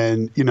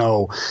 and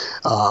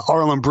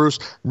Arlen Bruce,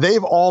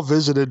 they've all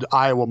visited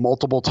Iowa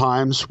multiple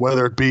times,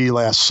 whether it be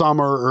last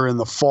summer or in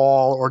the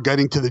fall or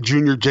getting to the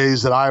junior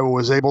Jays that Iowa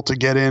was able to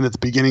get in at the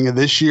beginning of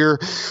this year.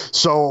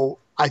 So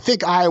I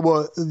think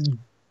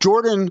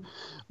Jordan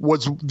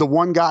was the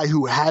one guy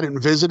who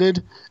hadn't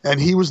visited, and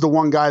he was the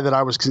one guy that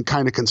I was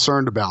kind of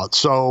concerned about.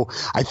 So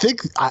I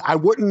think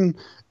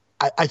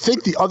I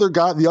think the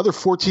other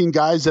 14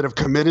 guys that have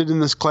committed in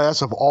this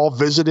class have all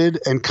visited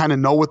and kind of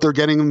know what they're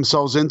getting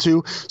themselves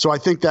into. So I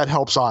think that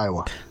helps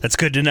Iowa. That's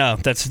good to know.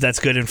 That's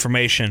good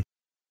information.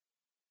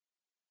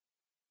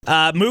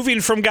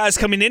 Moving from guys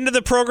coming into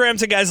the program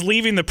to guys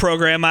leaving the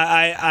program,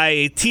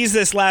 I teased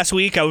this last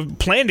week. I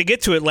planned to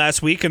get to it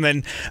last week, and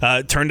then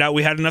turned out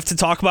we had enough to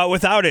talk about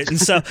without it. And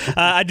so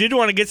I did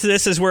want to get to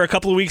this as we're a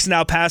couple of weeks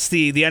now past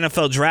the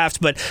NFL draft.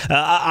 But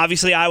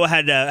obviously Iowa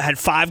had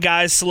 5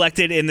 guys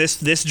selected in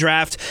this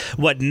draft.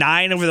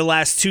 9 over the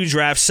last 2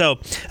 drafts. So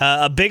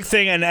a big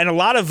thing, and a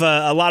lot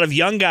of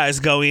young guys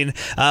going.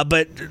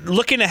 But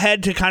looking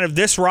ahead to kind of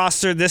this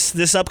roster,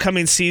 this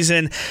upcoming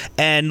season,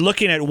 and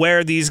looking at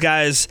where these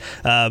guys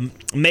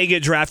may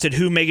get drafted,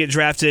 who may get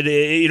drafted,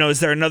 is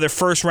there another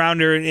first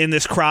rounder in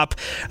this crop,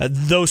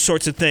 those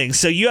sorts of things.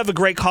 So you have a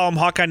great column,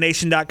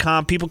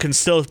 HawkeyeNation.com. People can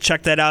still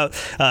check that out.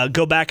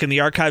 Go back in the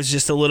archives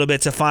just a little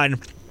bit to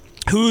find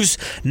who's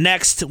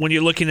next when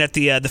you're looking at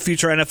the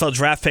future NFL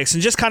draft picks,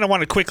 and just kind of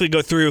want to quickly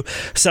go through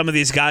some of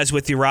these guys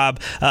with you, Rob.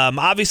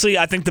 Obviously,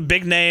 I think the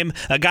big name,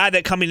 a guy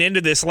that coming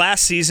into this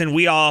last season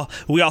we all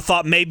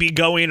thought may be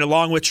going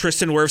along with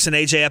Tristan Wirfs and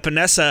AJ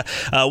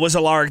Epinesa was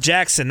Alaric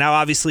Jackson. Now,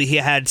 obviously, he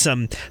had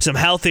some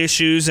health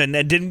issues and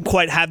didn't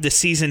quite have the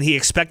season he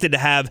expected to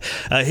have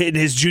in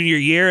his junior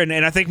year, and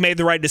I think made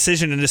the right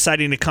decision in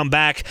deciding to come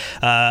back.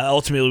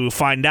 Ultimately, we'll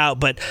find out,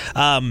 but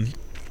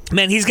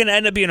man, he's going to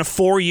end up being a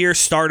 4-year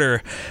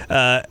starter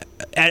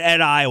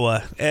at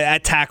Iowa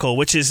at tackle,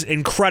 which is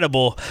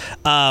incredible.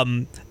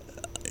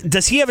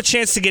 Does he have a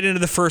chance to get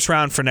into the first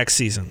round for next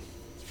season?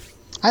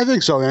 I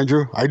think so,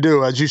 Andrew. I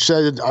do. As you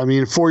said,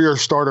 4-year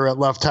starter at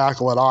left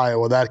tackle at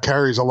Iowa, that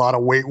carries a lot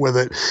of weight with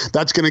it.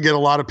 That's going to get a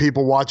lot of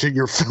people watching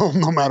your film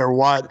no matter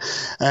what.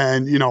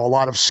 And, a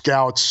lot of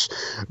scouts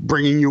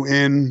bringing you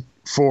in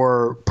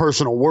for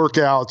personal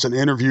workouts and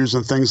interviews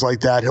and things like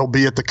that. He'll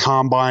be at the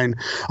combine.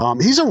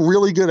 He's a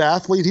really good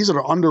athlete. He's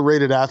an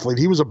underrated athlete.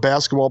 He was a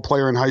basketball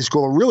player in high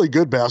school, a really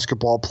good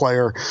basketball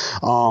player.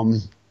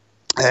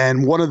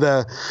 And one of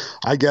the,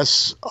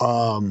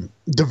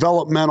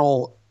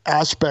 developmental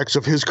aspects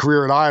of his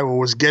career at Iowa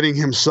was getting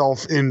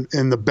himself in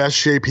the best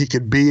shape he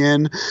could be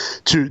in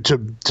to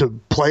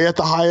play at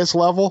the highest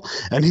level,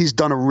 and he's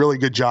done a really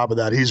good job of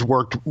that. He's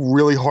worked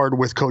really hard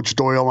with Coach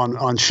Doyle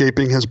on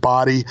shaping his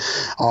body,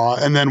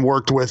 and then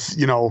worked with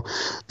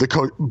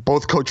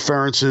both Coach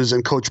Ferentz's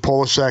and Coach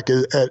Polasek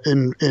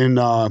in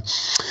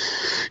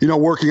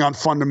working on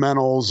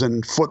fundamentals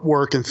and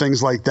footwork and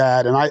things like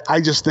that. And I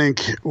just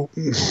think,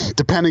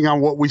 depending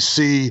on what we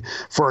see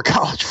for a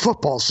college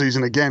football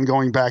season, again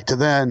going back to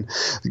that,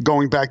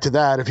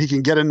 if he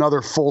can get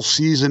another full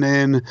season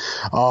in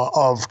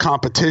of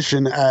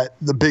competition at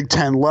the Big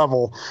Ten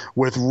level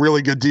with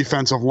really good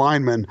defensive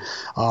linemen,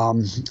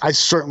 I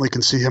certainly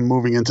can see him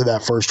moving into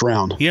that first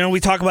round. We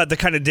talk about the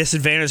kind of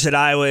disadvantage that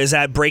Iowa is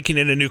at breaking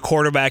in a new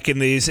quarterback in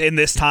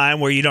this time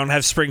where you don't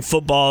have spring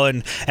football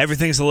and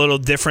everything's a little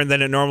different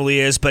than it normally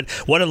is. But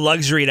what a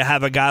luxury to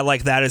have a guy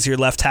like that as your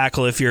left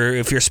tackle if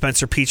you're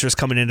Spencer Petras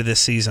coming into this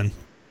season.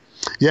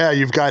 Yeah,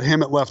 you've got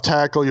him at left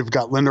tackle. You've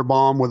got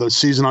Linderbaum with a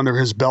season under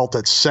his belt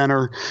at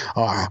center.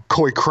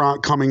 Coy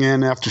Cronk coming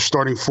in after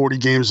starting 40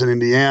 games in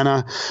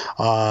Indiana.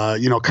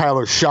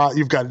 Kyler Schott.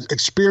 You've got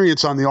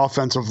experience on the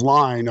offensive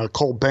line.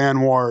 Cole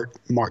Banwart,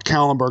 Mark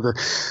Kallenberger.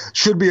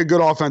 Should be a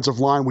good offensive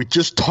line. We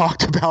just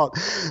talked about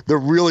the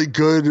really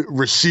good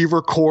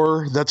receiver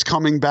core that's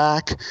coming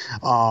back.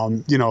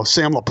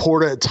 Sam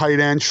Laporta at tight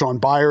end, Sean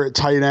Byer at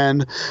tight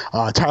end,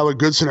 Tyler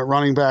Goodson at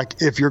running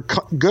back. If you're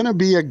going to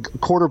be a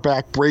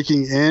quarterback breaking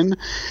in,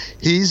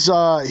 he's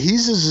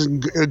as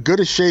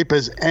good a shape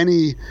as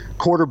any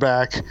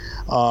quarterback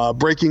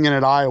breaking in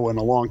at Iowa in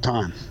a long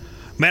time.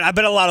 Man, I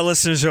bet a lot of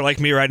listeners are like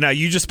me right now.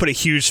 You just put a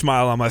huge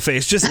smile on my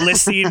face just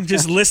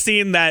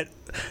listing that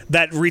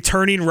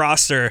returning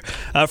roster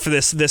for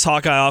this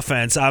Hawkeye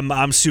offense.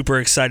 I'm super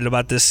excited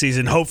about this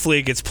season. Hopefully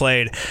it gets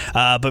played.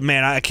 But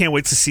man, I can't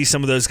wait to see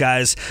some of those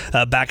guys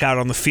back out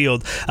on the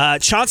field.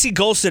 Chauncey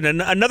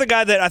Golston, another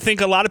guy that I think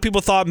a lot of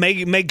people thought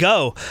may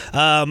go,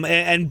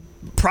 and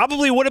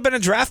probably would have been a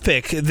draft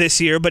pick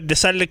this year, but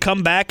decided to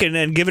come back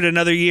and give it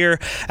another year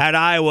at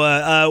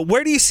Iowa.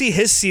 Where do you see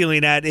his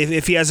ceiling at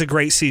if he has a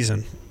great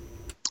season?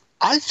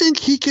 I think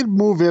he could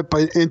move it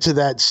into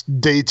that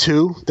day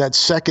 2, that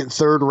second,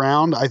 third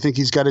round. I think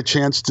he's got a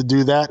chance to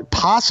do that.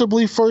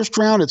 Possibly first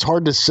round. It's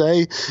hard to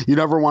say. You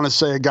never want to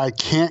say a guy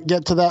can't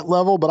get to that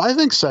level, but I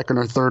think second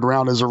or third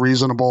round is a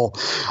reasonable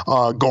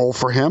goal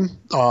for him.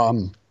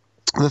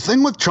 The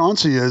thing with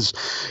Chauncey is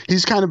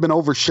he's kind of been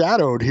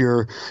overshadowed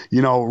here,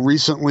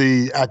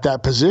 recently at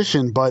that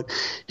position, but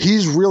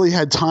he's really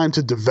had time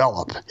to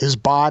develop his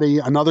body.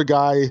 Another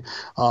guy,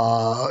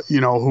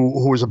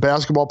 who was a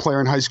basketball player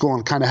in high school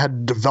and kind of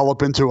had to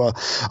develop into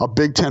a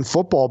Big Ten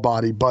football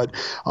body. But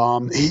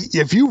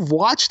if you've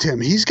watched him,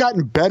 he's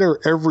gotten better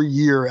every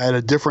year at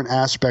a different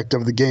aspect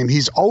of the game.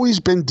 He's always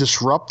been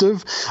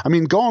disruptive. I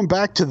mean, going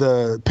back to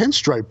the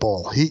Pinstripe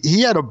Bowl, he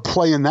had a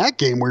play in that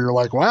game where you're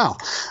like, wow,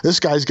 this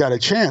guy's got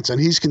a chance, and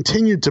he's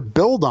continued to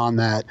build on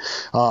that.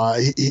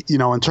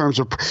 In terms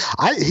of,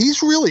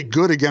 he's really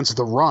good against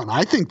the run.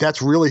 I think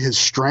that's really his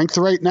strength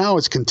right now,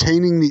 is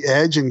containing the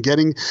edge and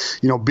getting,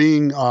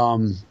 being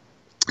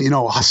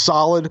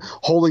solid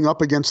holding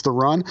up against the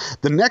run.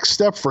 The next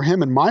step for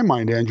him, in my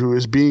mind, Andrew,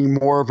 is being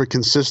more of a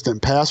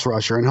consistent pass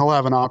rusher, and he'll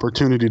have an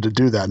opportunity to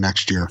do that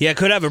next year. Yeah,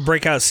 could have a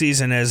breakout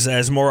season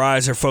as more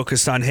eyes are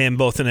focused on him,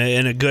 both in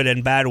a good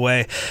and bad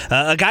way.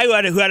 A guy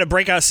who had a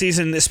breakout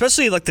season,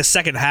 especially like the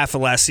second half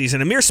of last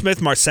season, Ihmir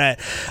Smith-Marsette,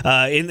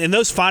 in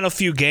those final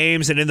few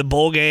games and in the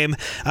bowl game,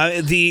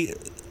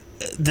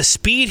 the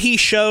speed he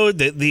showed,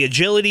 the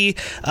agility,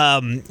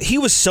 he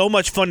was so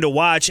much fun to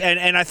watch.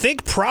 And I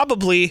think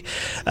probably,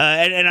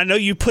 and I know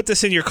you put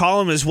this in your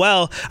column as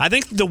well, I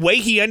think the way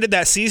he ended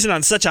that season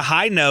on such a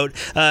high note,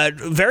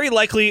 very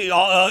likely,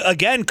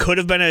 again, could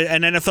have been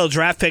an NFL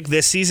draft pick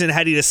this season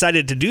had he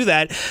decided to do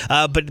that.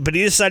 But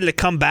he decided to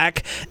come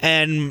back,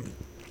 and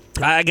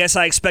I guess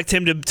I expect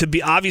him to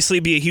be obviously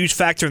be a huge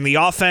factor in the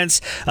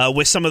offense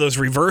with some of those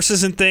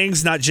reverses and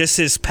things, not just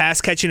his pass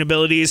catching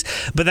abilities,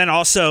 but then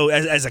also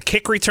as a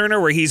kick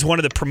returner, where he's one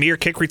of the premier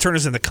kick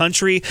returners in the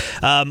country.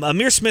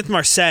 Ihmir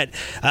Smith-Marsette,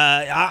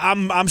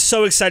 I'm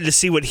so excited to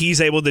see what he's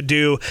able to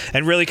do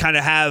and really kind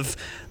of have.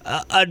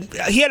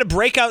 He had a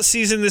breakout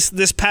season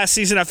this past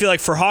season. I feel like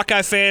for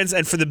Hawkeye fans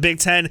and for the Big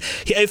Ten,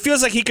 it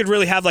feels like he could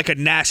really have like a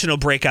national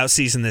breakout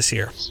season this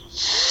year.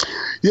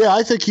 Yeah,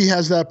 I think he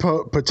has that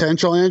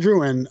potential,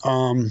 Andrew. And,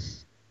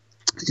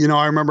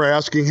 I remember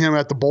asking him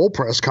at the bowl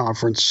press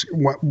conference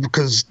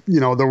because,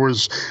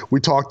 we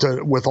talked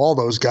with all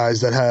those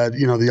guys that had,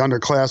 the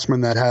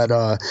underclassmen that had,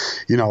 a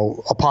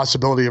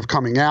possibility of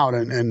coming out.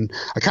 And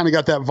I kind of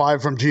got that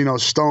vibe from Geno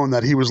Stone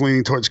that he was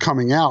leaning towards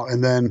coming out.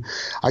 And then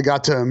I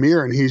got to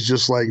Ihmir and he's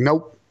just like,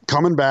 nope,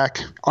 coming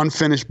back,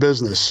 unfinished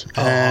business.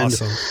 Oh, and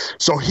awesome.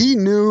 So he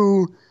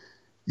knew,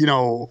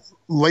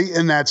 late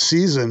in that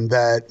season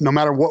that no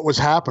matter what was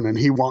happening,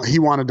 he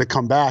wanted to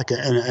come back.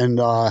 And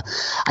I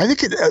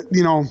think,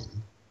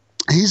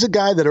 he's a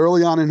guy that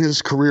early on in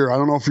his career, I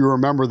don't know if you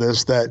remember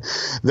this,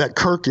 that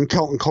Kirk and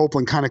Kelton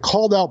Copeland kind of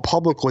called out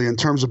publicly in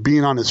terms of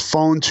being on his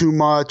phone too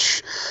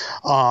much,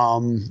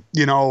 and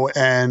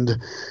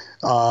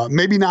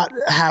maybe not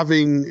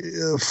having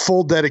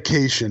full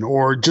dedication,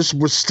 or just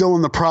was still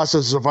in the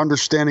process of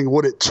understanding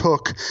what it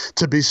took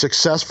to be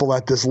successful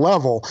at this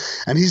level.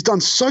 And he's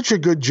done such a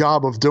good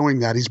job of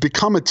doing that. He's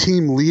become a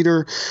team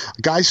leader.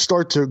 Guys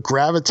start to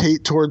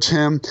gravitate towards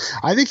him.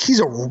 I think he's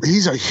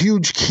a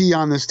huge key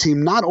on this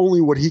team, not only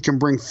what he can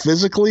bring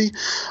physically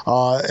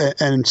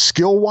and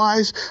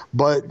skill-wise,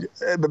 but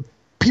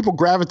people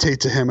gravitate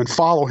to him and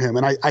follow him.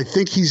 And I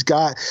think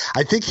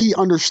he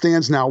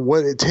understands now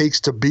what it takes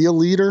to be a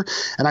leader.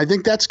 And I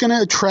think that's going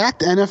to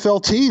attract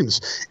NFL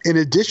teams. In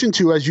addition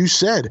to, as you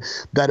said,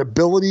 that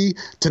ability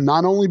to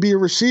not only be a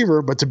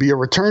receiver, but to be a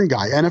return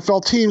guy.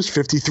 NFL teams,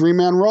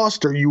 53-man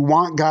roster, you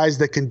want guys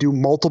that can do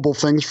multiple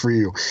things for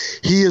you.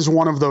 He is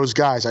one of those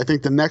guys. I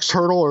think the next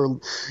hurdle, or,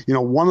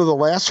 one of the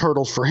last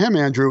hurdles for him,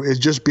 Andrew, is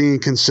just being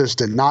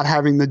consistent, not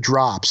having the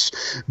drops,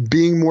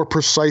 being more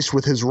precise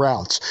with his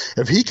routes.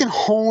 If he can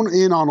hone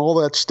in on all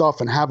that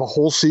stuff and have a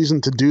whole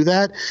season to do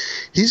that,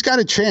 he's got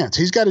a chance.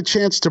 He's got a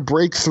chance to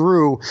break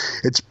through.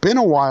 It's been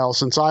a while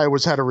since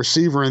Iowa's had a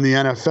receiver in the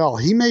NFL.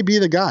 He may be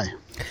the guy.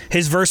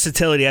 His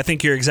versatility, I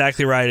think you're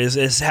exactly right,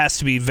 has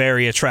to be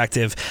very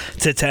attractive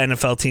to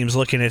NFL teams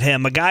looking at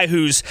him. A guy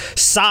whose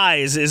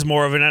size is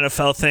more of an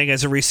NFL thing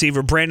as a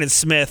receiver, Brandon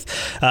Smith.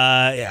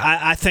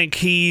 I think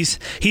he's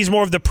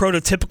more of the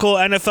prototypical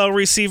NFL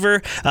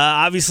receiver.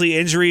 Obviously,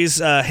 injuries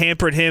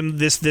hampered him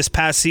this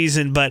past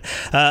season, but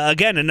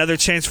again, another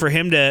chance for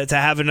him to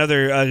have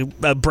another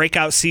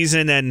breakout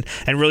season and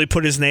really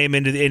put his name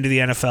into the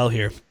NFL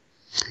here.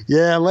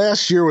 Yeah,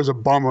 last year was a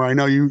bummer. I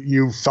know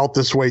you felt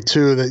this way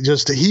too, that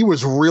just he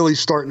was really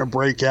starting to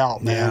break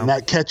out, man. Yeah.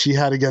 That catch he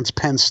had against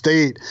Penn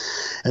State,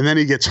 and then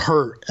he gets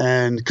hurt,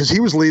 and because he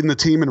was leading the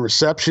team in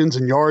receptions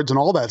and yards and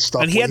all that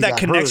stuff. And he had that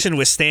connection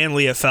with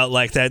Stanley, it felt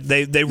like that.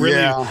 They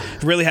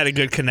really had a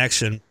good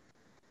connection.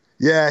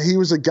 Yeah, he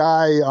was a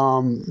guy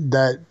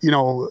that,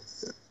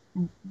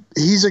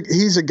 he's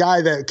a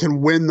guy that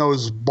can win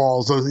those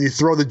balls. You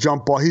throw the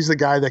jump ball, he's the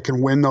guy that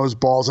can win those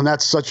balls, and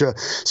that's such a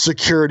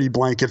security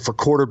blanket for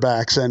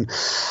quarterbacks. And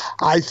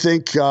I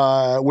think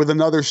with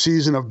another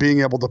season of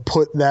being able to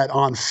put that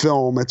on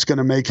film, it's going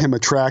to make him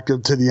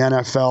attractive to the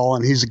NFL.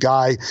 And he's a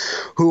guy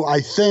who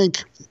I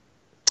think,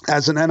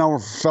 as an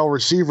NFL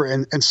receiver,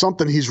 and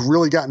something he's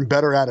really gotten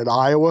better at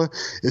Iowa,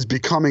 is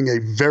becoming a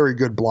very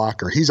good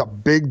blocker. He's a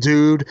big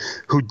dude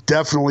who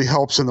definitely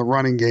helps in the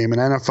running game, and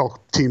NFL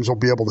teams will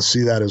be able to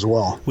see that as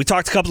well. We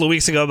talked a couple of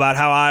weeks ago about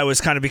how Iowa's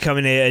kind of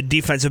becoming a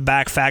defensive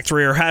back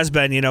factory, or has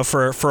been,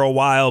 for a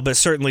while, but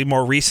certainly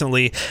more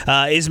recently.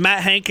 Is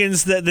Matt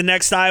Hankins the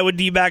next Iowa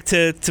D-back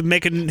to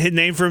make a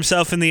name for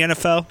himself in the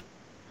NFL?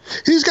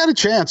 He's got a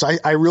chance.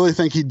 I really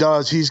think he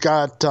does. He's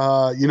got,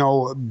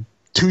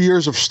 2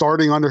 years of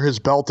starting under his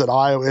belt in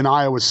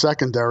Iowa's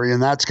secondary, and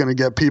that's going to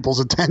get people's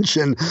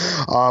attention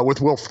with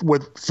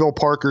Phil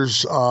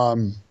Parker's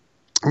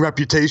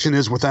reputation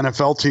is with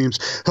NFL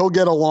teams. He'll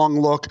get a long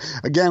look.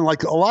 Again,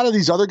 like a lot of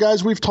these other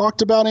guys we've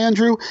talked about,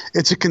 Andrew,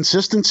 it's a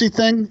consistency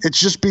thing. It's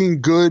just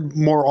being good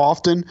more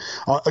often.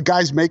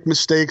 Guys make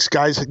mistakes.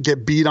 Guys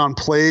get beat on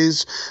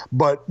plays.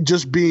 But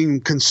just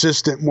being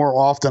consistent more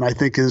often, I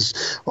think, is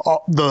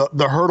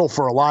the hurdle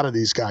for a lot of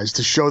these guys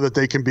to show that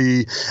they can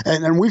be.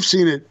 And we've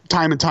seen it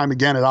time and time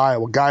again at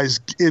Iowa. Guys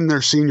in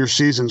their senior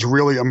seasons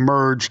really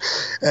emerge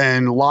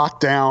and lock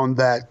down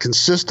that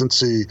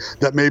consistency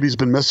that maybe has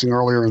been missing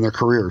earlier in their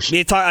career.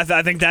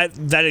 I think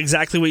that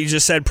exactly what you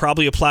just said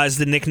probably applies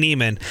to Nick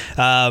Niemann.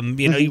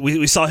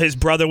 We saw his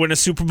brother win a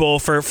Super Bowl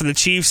for the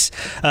Chiefs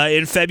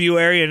in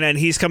February, and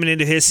he's coming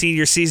into his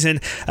senior season.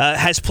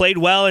 Has played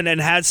well and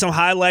had some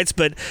highlights,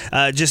 but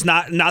just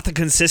not the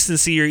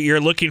consistency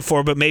you're looking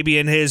for. But maybe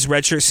in his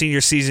redshirt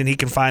senior season, he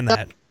can find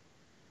that.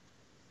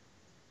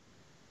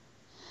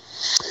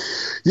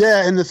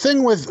 Yeah, and the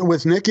thing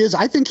with Nick is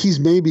I think he's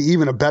maybe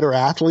even a better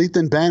athlete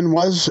than Ben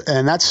was,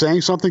 and that's saying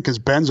something because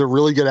Ben's a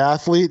really good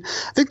athlete.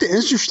 I think the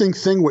interesting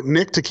thing with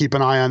Nick to keep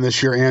an eye on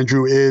this year,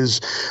 Andrew,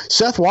 is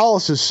Seth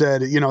Wallace has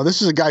said,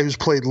 this is a guy who's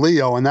played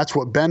Leo, and that's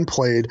what Ben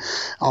played.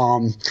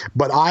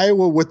 But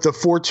Iowa with the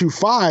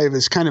 4-2-5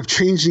 is kind of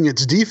changing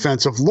its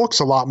defensive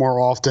looks a lot more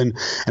often,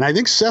 and I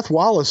think Seth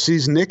Wallace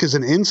sees Nick as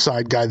an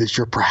inside guy this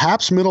year,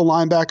 perhaps middle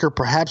linebacker,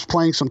 perhaps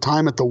playing some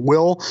time at the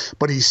will,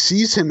 but he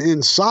sees him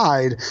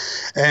inside.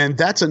 And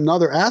that's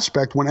another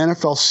aspect. When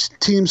NFL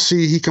teams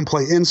see he can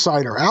play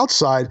inside or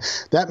outside,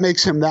 that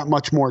makes him that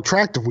much more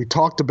attractive. We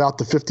talked about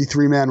the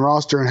 53-man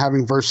roster and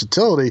having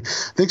versatility.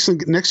 I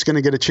think Nick's going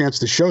to get a chance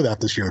to show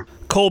that this year.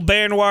 Cole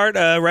Banwart,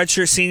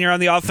 redshirt senior on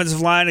the offensive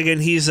line. Again,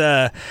 he's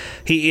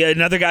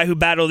another guy who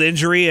battled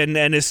injury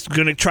and is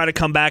going to try to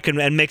come back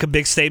and make a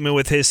big statement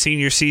with his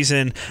senior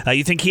season.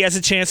 You think he has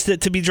a chance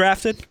to be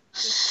drafted?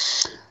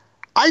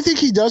 I think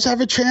he does have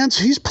a chance.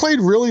 He's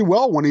played really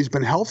well when he's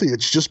been healthy.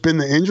 It's just been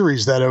the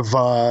injuries that have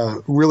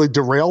really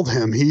derailed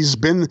him. He's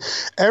been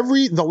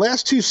the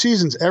last 2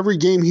 seasons, every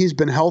game he's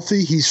been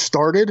healthy, he's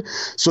started.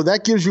 So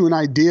that gives you an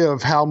idea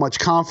of how much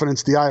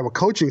confidence the Iowa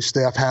coaching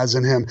staff has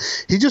in him.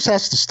 He just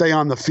has to stay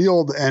on the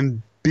field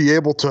and be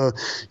able to,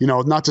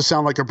 not to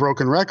sound like a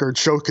broken record,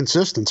 show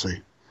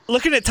consistency.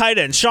 Looking at tight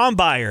end, Sean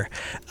Beyer,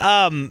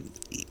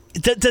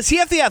 does he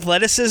have the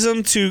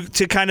athleticism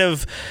to kind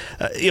of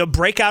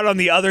break out on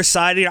the other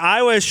side?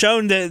 Iowa has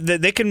shown that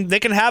they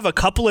can have a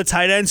couple of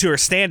tight ends who are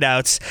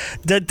standouts.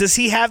 Does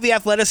he have the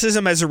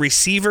athleticism as a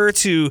receiver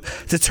to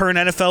turn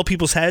NFL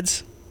people's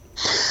heads?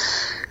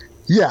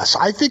 Yes,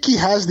 I think he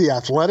has the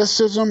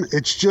athleticism.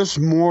 It's just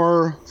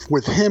more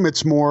with him.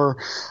 It's more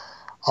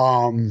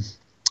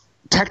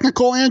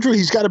technical, Andrew.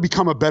 He's got to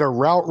become a better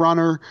route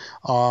runner,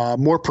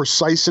 more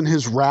precise in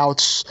his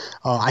routes.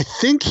 I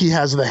think he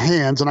has the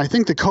hands, and I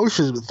think the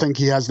coaches think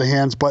he has the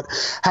hands, but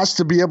has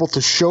to be able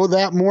to show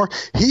that more.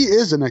 He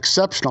is an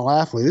exceptional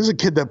athlete. He's a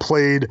kid that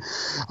played,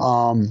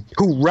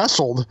 who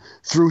wrestled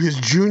through his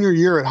junior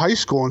year at high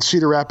school in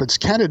Cedar Rapids.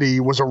 Kennedy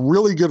was a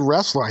really good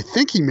wrestler. I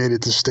think he made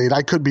it to state.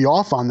 I could be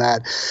off on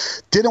that.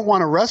 Didn't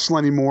want to wrestle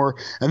anymore,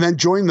 and then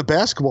joined the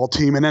basketball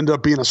team and ended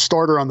up being a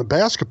starter on the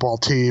basketball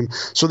team.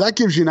 So that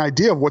gives you an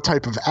idea of what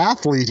type of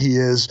athlete he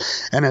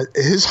is. And at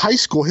his high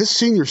school, his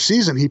senior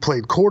season, he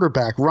played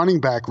quarterback,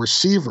 running back,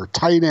 receiver,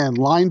 tight end,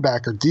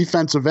 linebacker,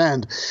 defensive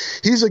end.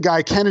 He's a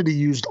guy Kennedy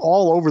used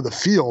all over the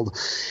field.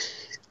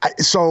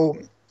 So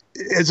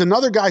as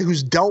another guy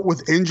who's dealt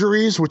with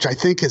injuries, which I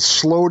think has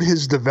slowed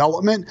his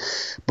development,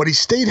 but he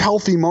stayed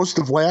healthy most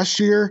of last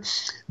year.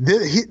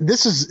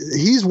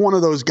 He's one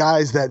of those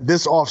guys that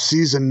this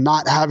offseason,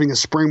 not having a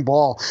spring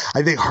ball,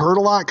 I think hurt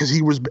a lot because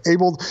he would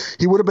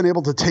have been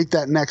able to take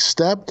that next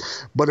step.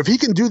 But if he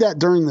can do that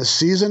during the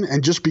season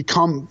and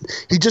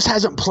he just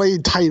hasn't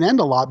played tight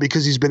end a lot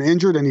because he's been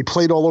injured and he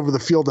played all over the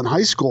field in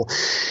high school.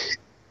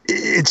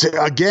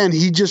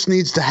 He just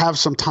needs to have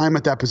some time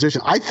at that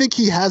position. I think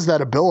he has that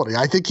ability.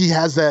 I think he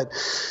has that,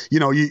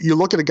 you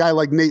look at a guy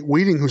like Nate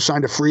Wheating, who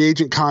signed a free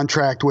agent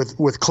contract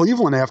with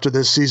Cleveland after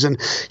this season.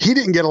 He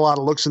didn't get a lot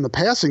of looks in the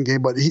passing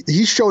game, but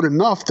he showed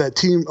enough that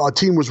a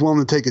team was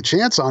willing to take a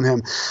chance on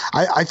him.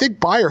 I think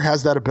Beyer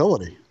has that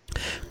ability.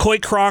 Coy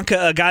Cronk,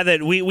 a guy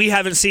that we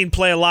haven't seen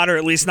play a lot, or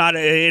at least not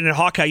in a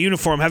Hawkeye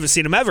uniform. Haven't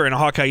seen him ever in a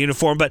Hawkeye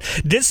uniform, but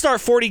did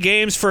start 40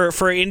 games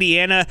for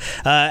Indiana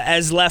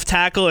as left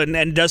tackle,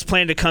 and does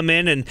plan to come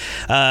in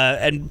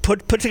and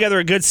put together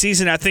a good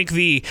season. I think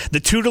the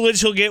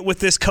tutelage he'll get with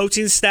this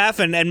coaching staff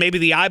and maybe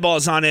the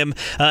eyeballs on him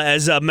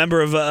as a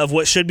member of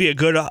what should be a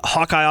good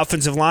Hawkeye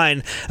offensive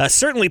line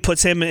certainly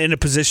puts him in a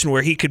position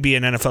where he could be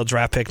an NFL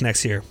draft pick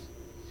next year.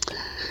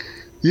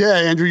 Yeah,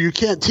 Andrew, you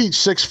can't teach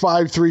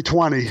 6'5",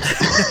 320.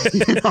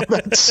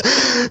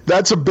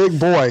 That's a big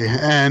boy.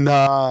 And,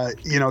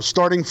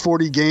 starting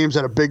 40 games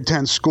at a Big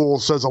Ten school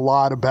says a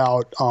lot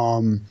about,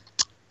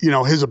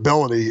 his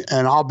ability,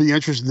 and I'll be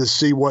interested to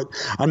see what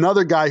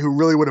another guy who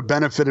really would have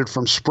benefited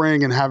from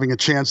spring and having a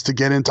chance to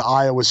get into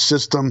Iowa's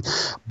system.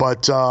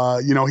 But,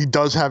 he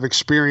does have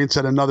experience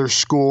at another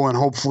school, and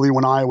hopefully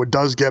when Iowa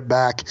does get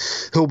back,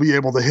 he'll be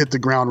able to hit the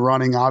ground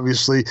running.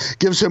 Obviously,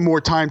 gives him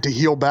more time to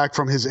heal back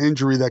from his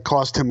injury that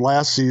cost him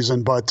last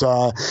season. But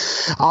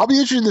I'll be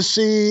interested to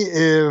see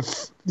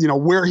if,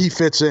 where he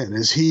fits in.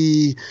 Is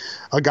he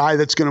a guy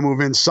that's going to move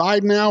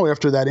inside now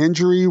after that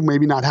injury,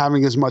 maybe not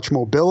having as much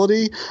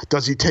mobility?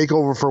 Does he take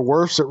over for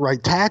Wirfs at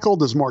right tackle?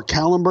 Does Mark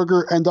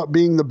Kallenberger end up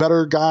being the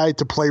better guy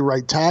to play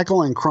right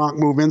tackle and Kronk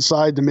move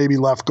inside to maybe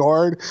left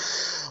guard?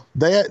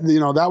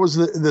 That was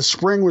the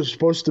spring was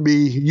supposed to be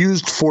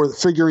used for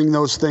figuring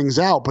those things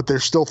out, but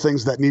there's still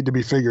things that need to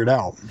be figured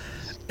out.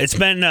 It's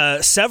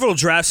been several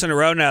drafts in a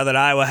row now that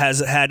Iowa has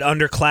had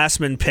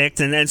underclassmen picked,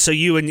 and so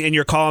you in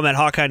your column at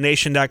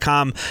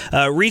HawkeyeNation.com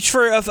reach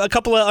for a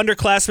couple of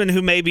underclassmen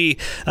who may be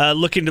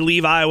looking to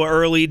leave Iowa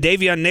early.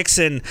 Davion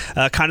Nixon,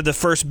 kind of the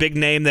first big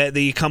name that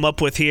you come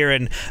up with here,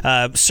 and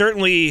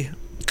certainly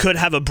could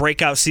have a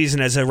breakout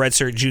season as a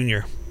redshirt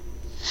junior.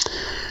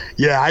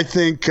 Yeah, I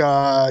think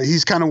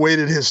he's kind of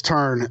waited his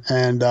turn,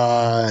 and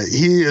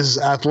he is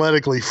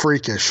athletically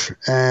freakish.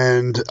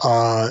 And,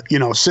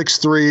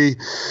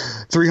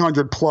 6'3",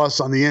 300 plus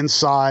on the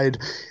inside.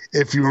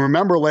 If you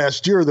remember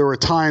last year, there were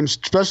times,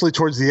 especially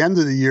towards the end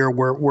of the year,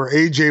 where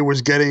AJ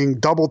was getting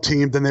double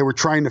teamed and they were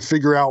trying to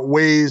figure out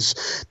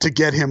ways to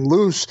get him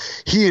loose.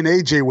 He and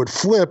AJ would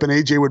flip, and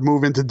AJ would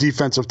move into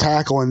defensive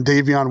tackle, and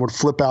Davion would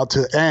flip out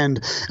to end.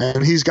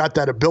 And he's got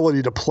that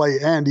ability to play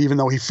end, even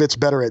though he fits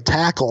better at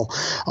tackle.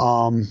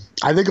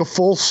 I think a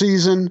full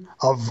season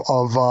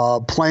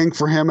of playing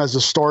for him as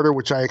a starter,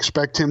 which I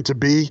expect him to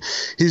be,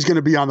 he's going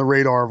to be on the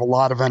radar of a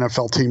lot of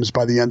NFL teams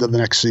by the end of the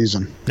next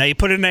season. Now you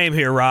put a name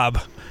here, Rob.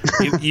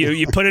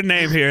 You put a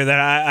name here that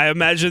I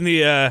imagine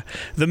the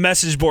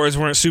message boards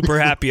weren't super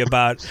happy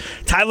about.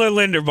 Tyler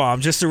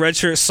Linderbaum, just a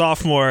redshirt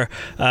sophomore,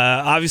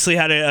 obviously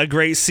had a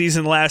great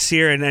season last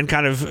year and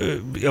kind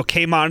of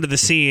came onto the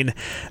scene.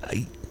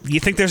 You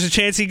think there's a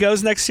chance he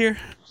goes next year?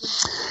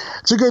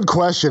 It's a good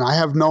question. I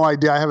have no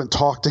idea. I haven't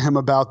talked to him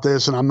about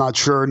this, and I'm not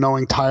sure.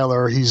 Knowing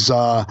Tyler, he's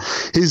a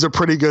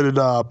pretty good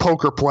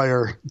poker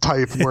player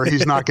type, where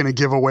he's not going to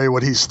give away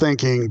what he's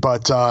thinking.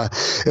 But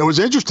it was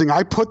interesting.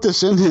 I put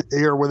this in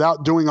here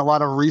without doing a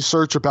lot of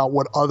research about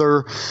what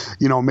other,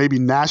 maybe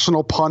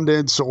national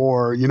pundits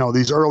or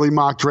these early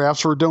mock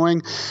drafts were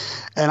doing,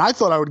 and I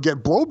thought I would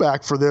get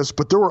blowback for this,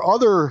 but there were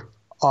other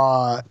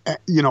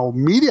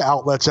media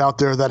outlets out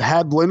there that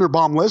had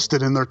Linderbaum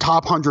listed in their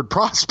top 100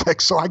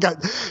 prospects. So I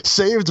got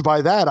saved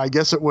by that. I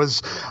guess it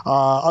was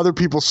other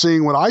people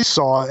seeing what I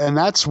saw. And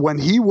that's when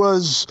he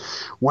was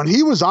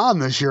on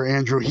this year,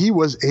 Andrew, he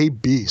was a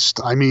beast.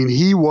 I mean,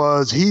 he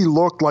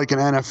looked like an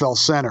NFL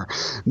center.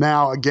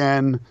 Now,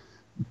 again,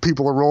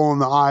 people are rolling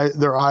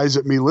their eyes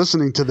at me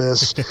listening to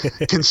this.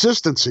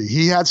 Consistency.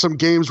 He had some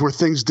games where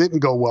things didn't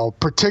go well,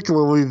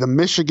 particularly the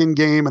Michigan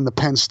game and the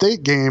Penn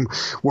State game,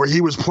 where he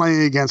was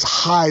playing against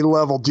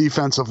high-level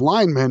defensive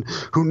linemen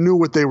who knew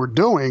what they were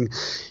doing.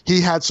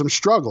 He had some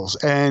struggles.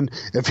 And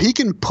if he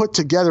can put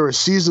together a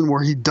season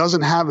where he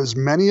doesn't have as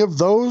many of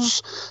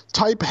those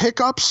type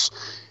hiccups,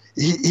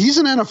 he's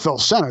an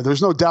NFL center.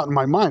 There's no doubt in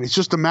my mind. It's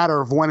just a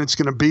matter of when it's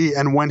going to be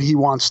and when he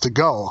wants to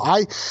go.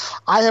 I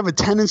have a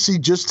tendency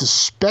just to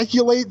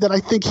speculate that I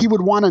think he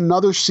would want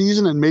another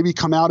season and maybe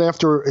come out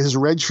after his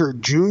redshirt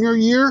junior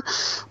year.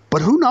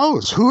 But who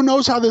knows? Who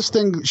knows how this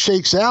thing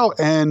shakes out,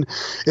 and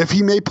if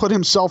he may put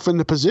himself in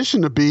the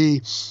position to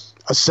be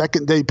a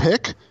second-day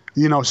pick,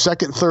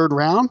 second, third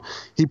round,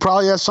 he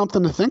probably has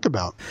something to think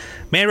about.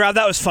 Man, Rob,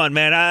 that was fun,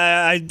 man.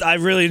 I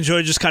really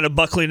enjoyed just kind of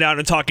buckling down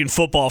and talking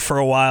football for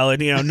a while,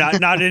 and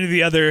not any of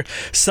the other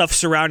stuff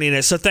surrounding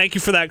it. So thank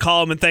you for that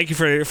column, and thank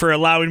you for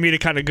allowing me to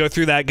kind of go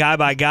through that guy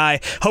by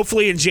guy.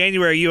 Hopefully in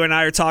January, you and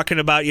I are talking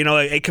about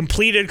a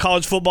completed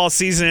college football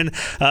season,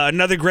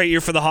 another great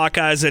year for the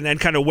Hawkeyes, and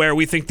kind of where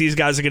we think these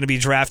guys are going to be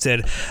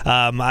drafted.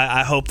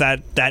 I hope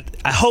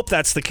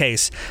that's the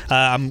case.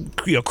 I'm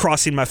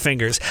crossing my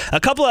fingers.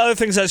 A couple of other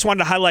things I just wanted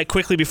to highlight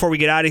quickly before we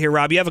get out of here,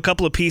 Rob. You have a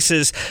couple of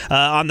pieces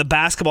on the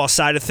basketball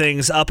side of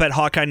things up at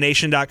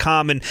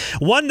HawkeyeNation.com, and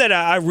one that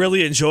I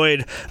really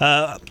enjoyed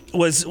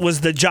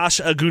was the Josh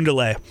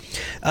Ogundele.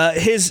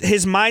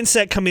 His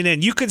mindset coming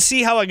in. You could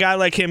see how a guy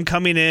like him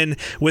coming in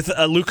with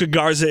a Luka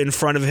Garza in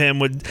front of him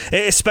would,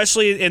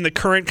 especially in the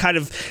current kind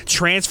of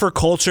transfer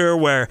culture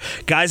where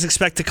guys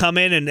expect to come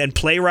in and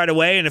play right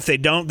away, and if they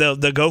don't, they'll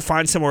go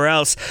find somewhere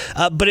else.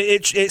 But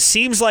it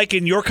seems like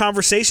in your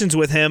conversations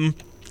with him,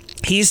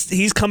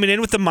 he's coming in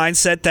with the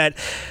mindset that,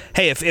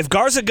 hey, if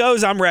Garza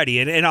goes, I'm ready,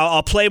 and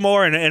I'll play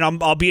more,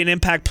 and I'll be an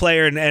impact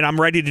player, and I'm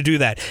ready to do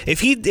that. If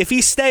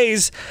he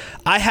stays,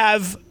 I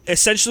have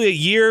essentially a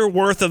year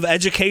worth of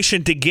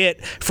education to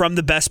get from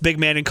the best big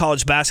man in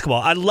college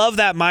basketball. I love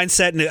that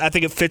mindset, and I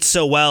think it fits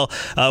so well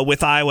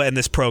with Iowa and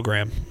this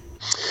program.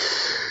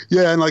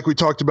 Yeah, and like we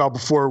talked about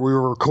before we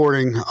were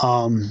recording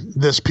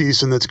this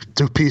piece and the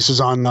two pieces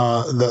on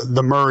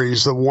the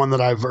Murrays, the one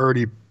that I've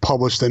already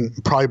published, and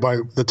probably by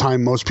the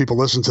time most people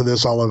listen to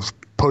this, I'll have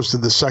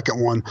posted the second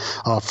one.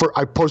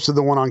 I posted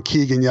the one on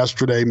Keegan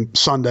yesterday,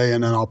 Sunday,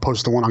 and then I'll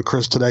post the one on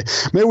Chris today.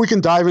 Maybe we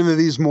can dive into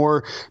these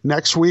more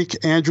next week,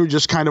 Andrew,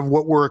 just kind of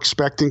what we're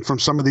expecting from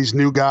some of these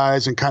new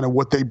guys and kind of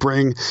what they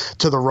bring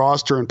to the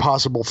roster and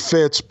possible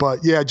fits. But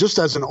yeah, just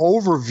as an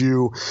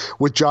overview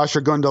with Josh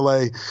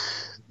Ogundele,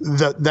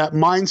 that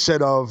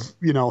mindset of,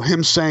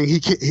 him saying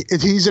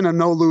he's in a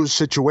no-lose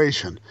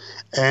situation.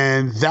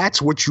 And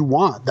that's what you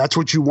want. That's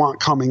what you want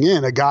coming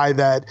in, a guy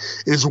that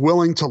is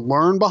willing to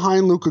learn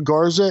behind Luka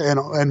Garza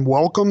and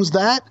welcomes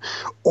that,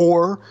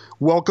 or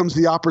welcomes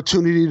the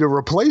opportunity to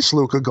replace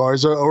Luka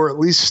Garza, or at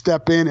least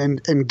step in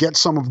and get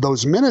some of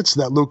those minutes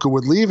that Luka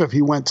would leave if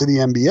he went to the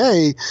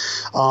NBA,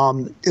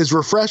 is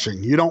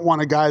refreshing. You don't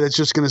want a guy that's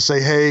just going to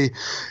say, hey,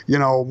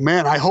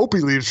 man, I hope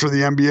he leaves for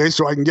the NBA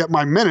so I can get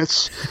my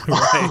minutes.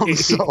 Right.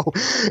 So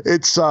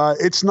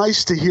it's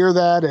nice to hear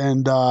that.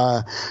 And,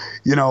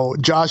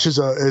 Josh is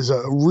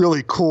a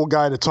really cool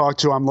guy to talk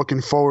to. I'm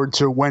looking forward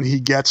to when he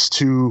gets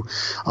to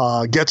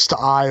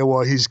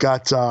Iowa. He's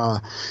got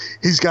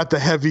the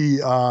heavy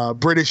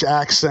British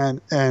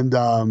accent, and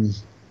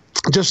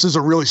just is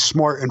a really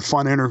smart and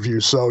fun interview.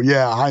 So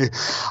yeah,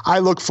 I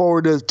look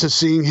forward to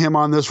seeing him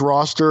on this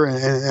roster,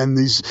 and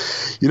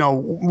these,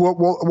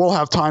 we'll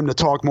have time to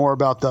talk more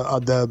about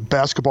the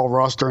basketball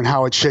roster and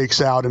how it shakes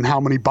out and how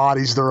many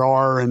bodies there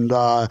are, and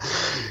how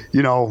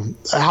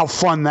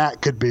fun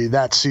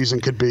that season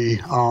could be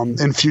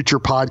in future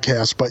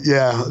podcasts. But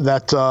yeah,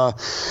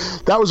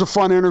 that was a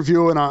fun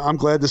interview, and I'm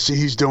glad to see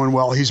he's doing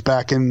well. He's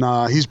back in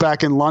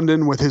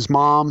London with his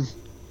mom.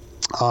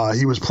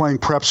 He was playing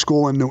prep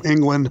school in New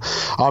England.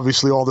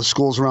 Obviously, all the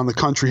schools around the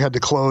country had to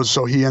close,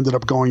 so he ended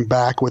up going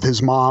back with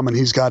his mom, and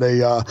he's got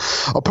a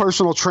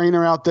personal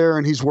trainer out there,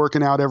 and he's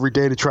working out every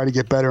day to try to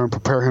get better and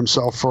prepare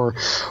himself for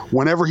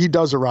whenever he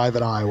does arrive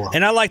at Iowa.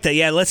 And I like that.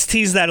 Yeah, let's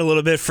tease that a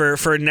little bit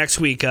for next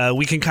week.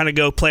 We can kind of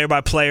go player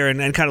by player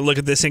and kind of look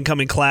at this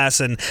incoming class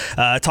and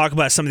talk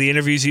about some of the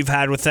interviews you've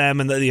had with them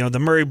and the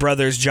Murray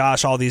brothers,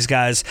 Josh, all these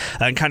guys,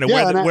 and kind of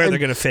where they're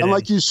going to fit in. And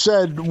like you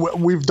said,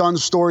 we've done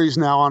stories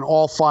now on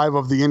all 5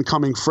 of the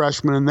incoming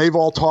freshmen, and they've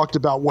all talked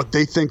about what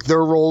they think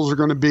their roles are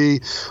going to be,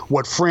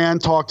 what Fran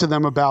talked to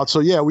them about. So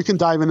yeah, we can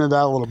dive into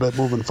that a little bit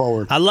moving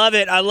forward. I love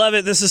it.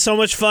 This is so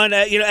much fun.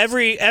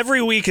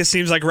 Every week it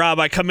seems like, Rob,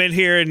 I come in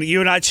here and you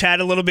and I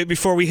chat a little bit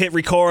before we hit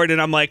record, and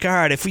I'm like, all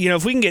right, if we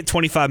can get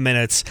 25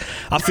 minutes,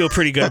 I'll feel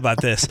pretty good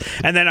about this.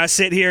 And then I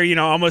sit here,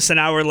 almost an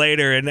hour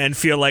later and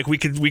feel like we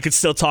could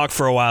still talk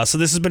for a while. So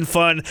this has been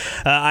fun.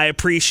 I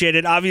appreciate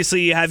it.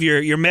 Obviously, you have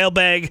your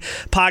mailbag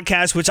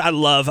podcast, which I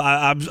love.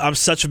 I'm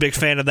such a big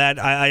fan of that.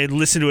 I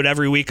listen to it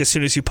every week as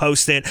soon as you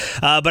post it.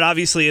 But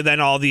obviously, then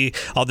all the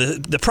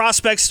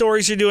prospect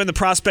stories you're doing, the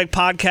prospect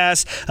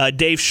podcast,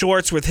 Dave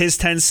Schwartz with his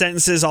 10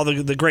 sentences, all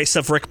the great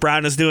stuff Rick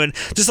Brown is doing.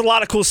 Just a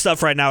lot of cool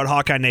stuff right now at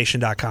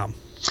HawkeyeNation.com.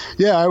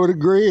 Yeah, I would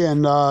agree.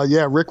 And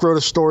Rick wrote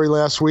a story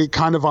last week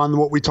kind of on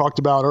what we talked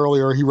about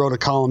earlier. He wrote a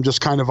column just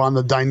kind of on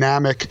the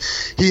dynamic.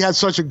 He had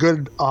such a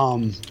good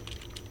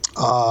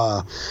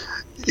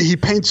he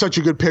paints such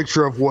a good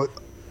picture of what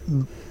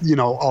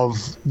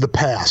of the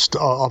past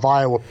of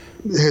Iowa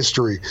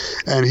history.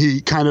 And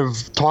he kind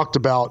of talked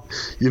about,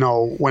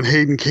 when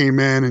Hayden came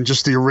in and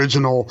just the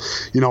original,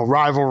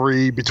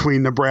 rivalry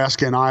between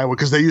Nebraska and Iowa,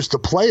 because they used to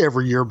play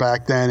every year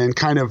back then, and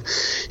kind of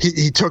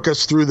he took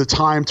us through the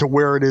time to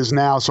where it is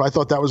now. So I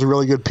thought that was a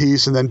really good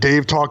piece. And then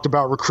Dave talked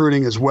about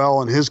recruiting as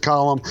well in his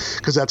column,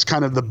 because that's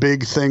kind of the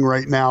big thing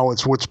right now.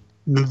 It's what's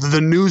the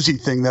newsy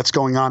thing that's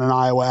going on in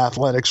Iowa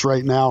athletics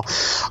right now.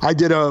 I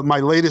did my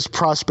latest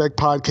prospect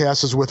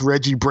podcast is with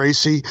Reggie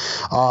Bracey,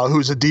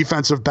 who's a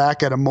defensive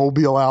back out of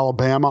Mobile,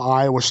 Alabama.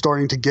 Iowa's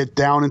starting to get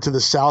down into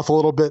the South a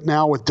little bit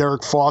now with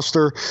Derek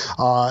Foster,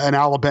 an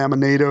Alabama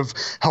native,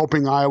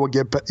 helping Iowa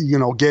get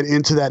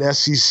into that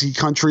SEC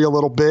country a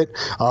little bit.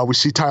 We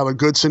see Tyler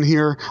Goodson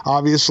here,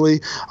 obviously,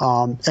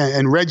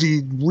 and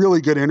Reggie, really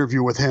good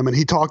interview with him, and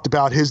he talked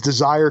about his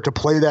desire to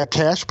play that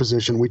cash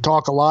position. We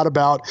talk a lot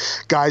about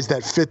guys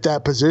that fit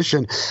that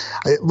position.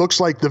 It looks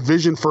like the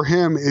vision for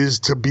him is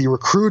to be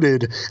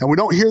recruited, and we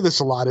don't hear this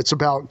a lot. It's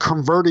about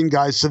converting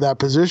guys to that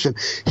position.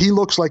 He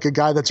looks like a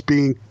guy that's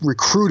being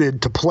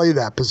recruited to play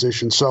that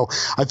position. So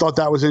I thought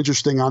that was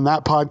interesting on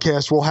that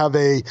podcast. We'll have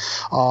a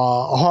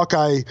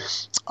Hawkeye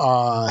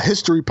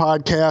history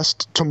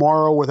podcast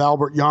tomorrow with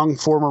Albert Young,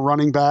 former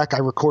running back. I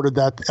recorded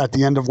that at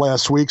the end of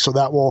last week, so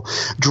that will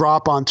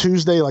drop on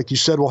Tuesday. Like you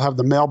said, we'll have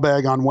the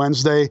mailbag on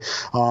Wednesday,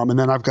 and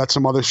then I've got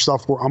some other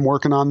stuff I'm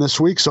working on this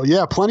week. So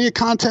yeah, plenty of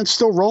content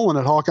still rolling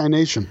at Hawkeye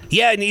Nation.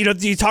 Yeah, and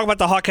you talk about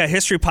the Hawkeye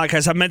History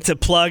podcast. I meant to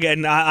plug,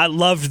 and I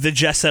loved the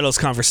Jess Settles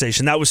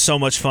conversation. That was so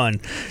much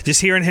fun.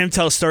 Just hearing him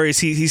tell stories.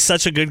 He's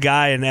such a good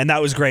guy, and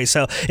that was great.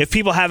 So if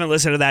people haven't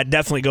listened to that,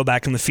 definitely go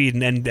back in the feed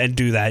and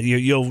do that.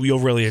 You'll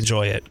really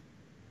enjoy it.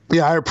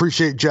 Yeah, I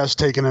appreciate Jess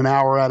taking an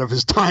hour out of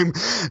his time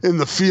in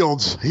the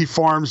fields. He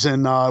farms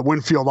in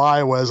Winfield,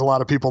 Iowa, as a lot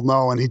of people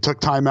know, and he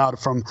took time out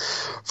from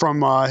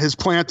his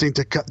planting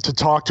to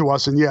talk to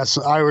us. And yes,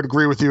 I would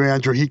agree with you,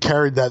 Andrew. He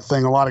carried that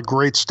thing. A lot of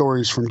great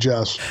stories from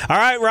Jess. All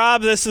right,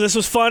 Rob, this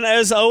was fun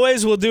as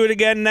always. We'll do it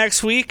again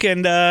next week,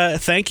 and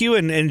thank you,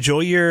 and enjoy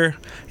your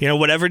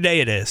whatever day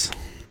it is.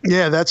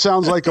 Yeah, that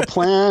sounds like a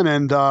plan,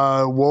 and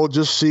we'll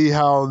just see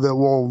how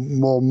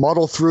we'll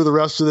muddle through the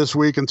rest of this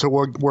week until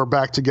we're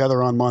back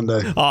together on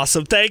Monday.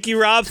 Awesome. Thank you,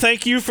 Rob.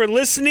 Thank you for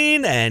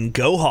listening, and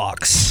go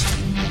Hawks.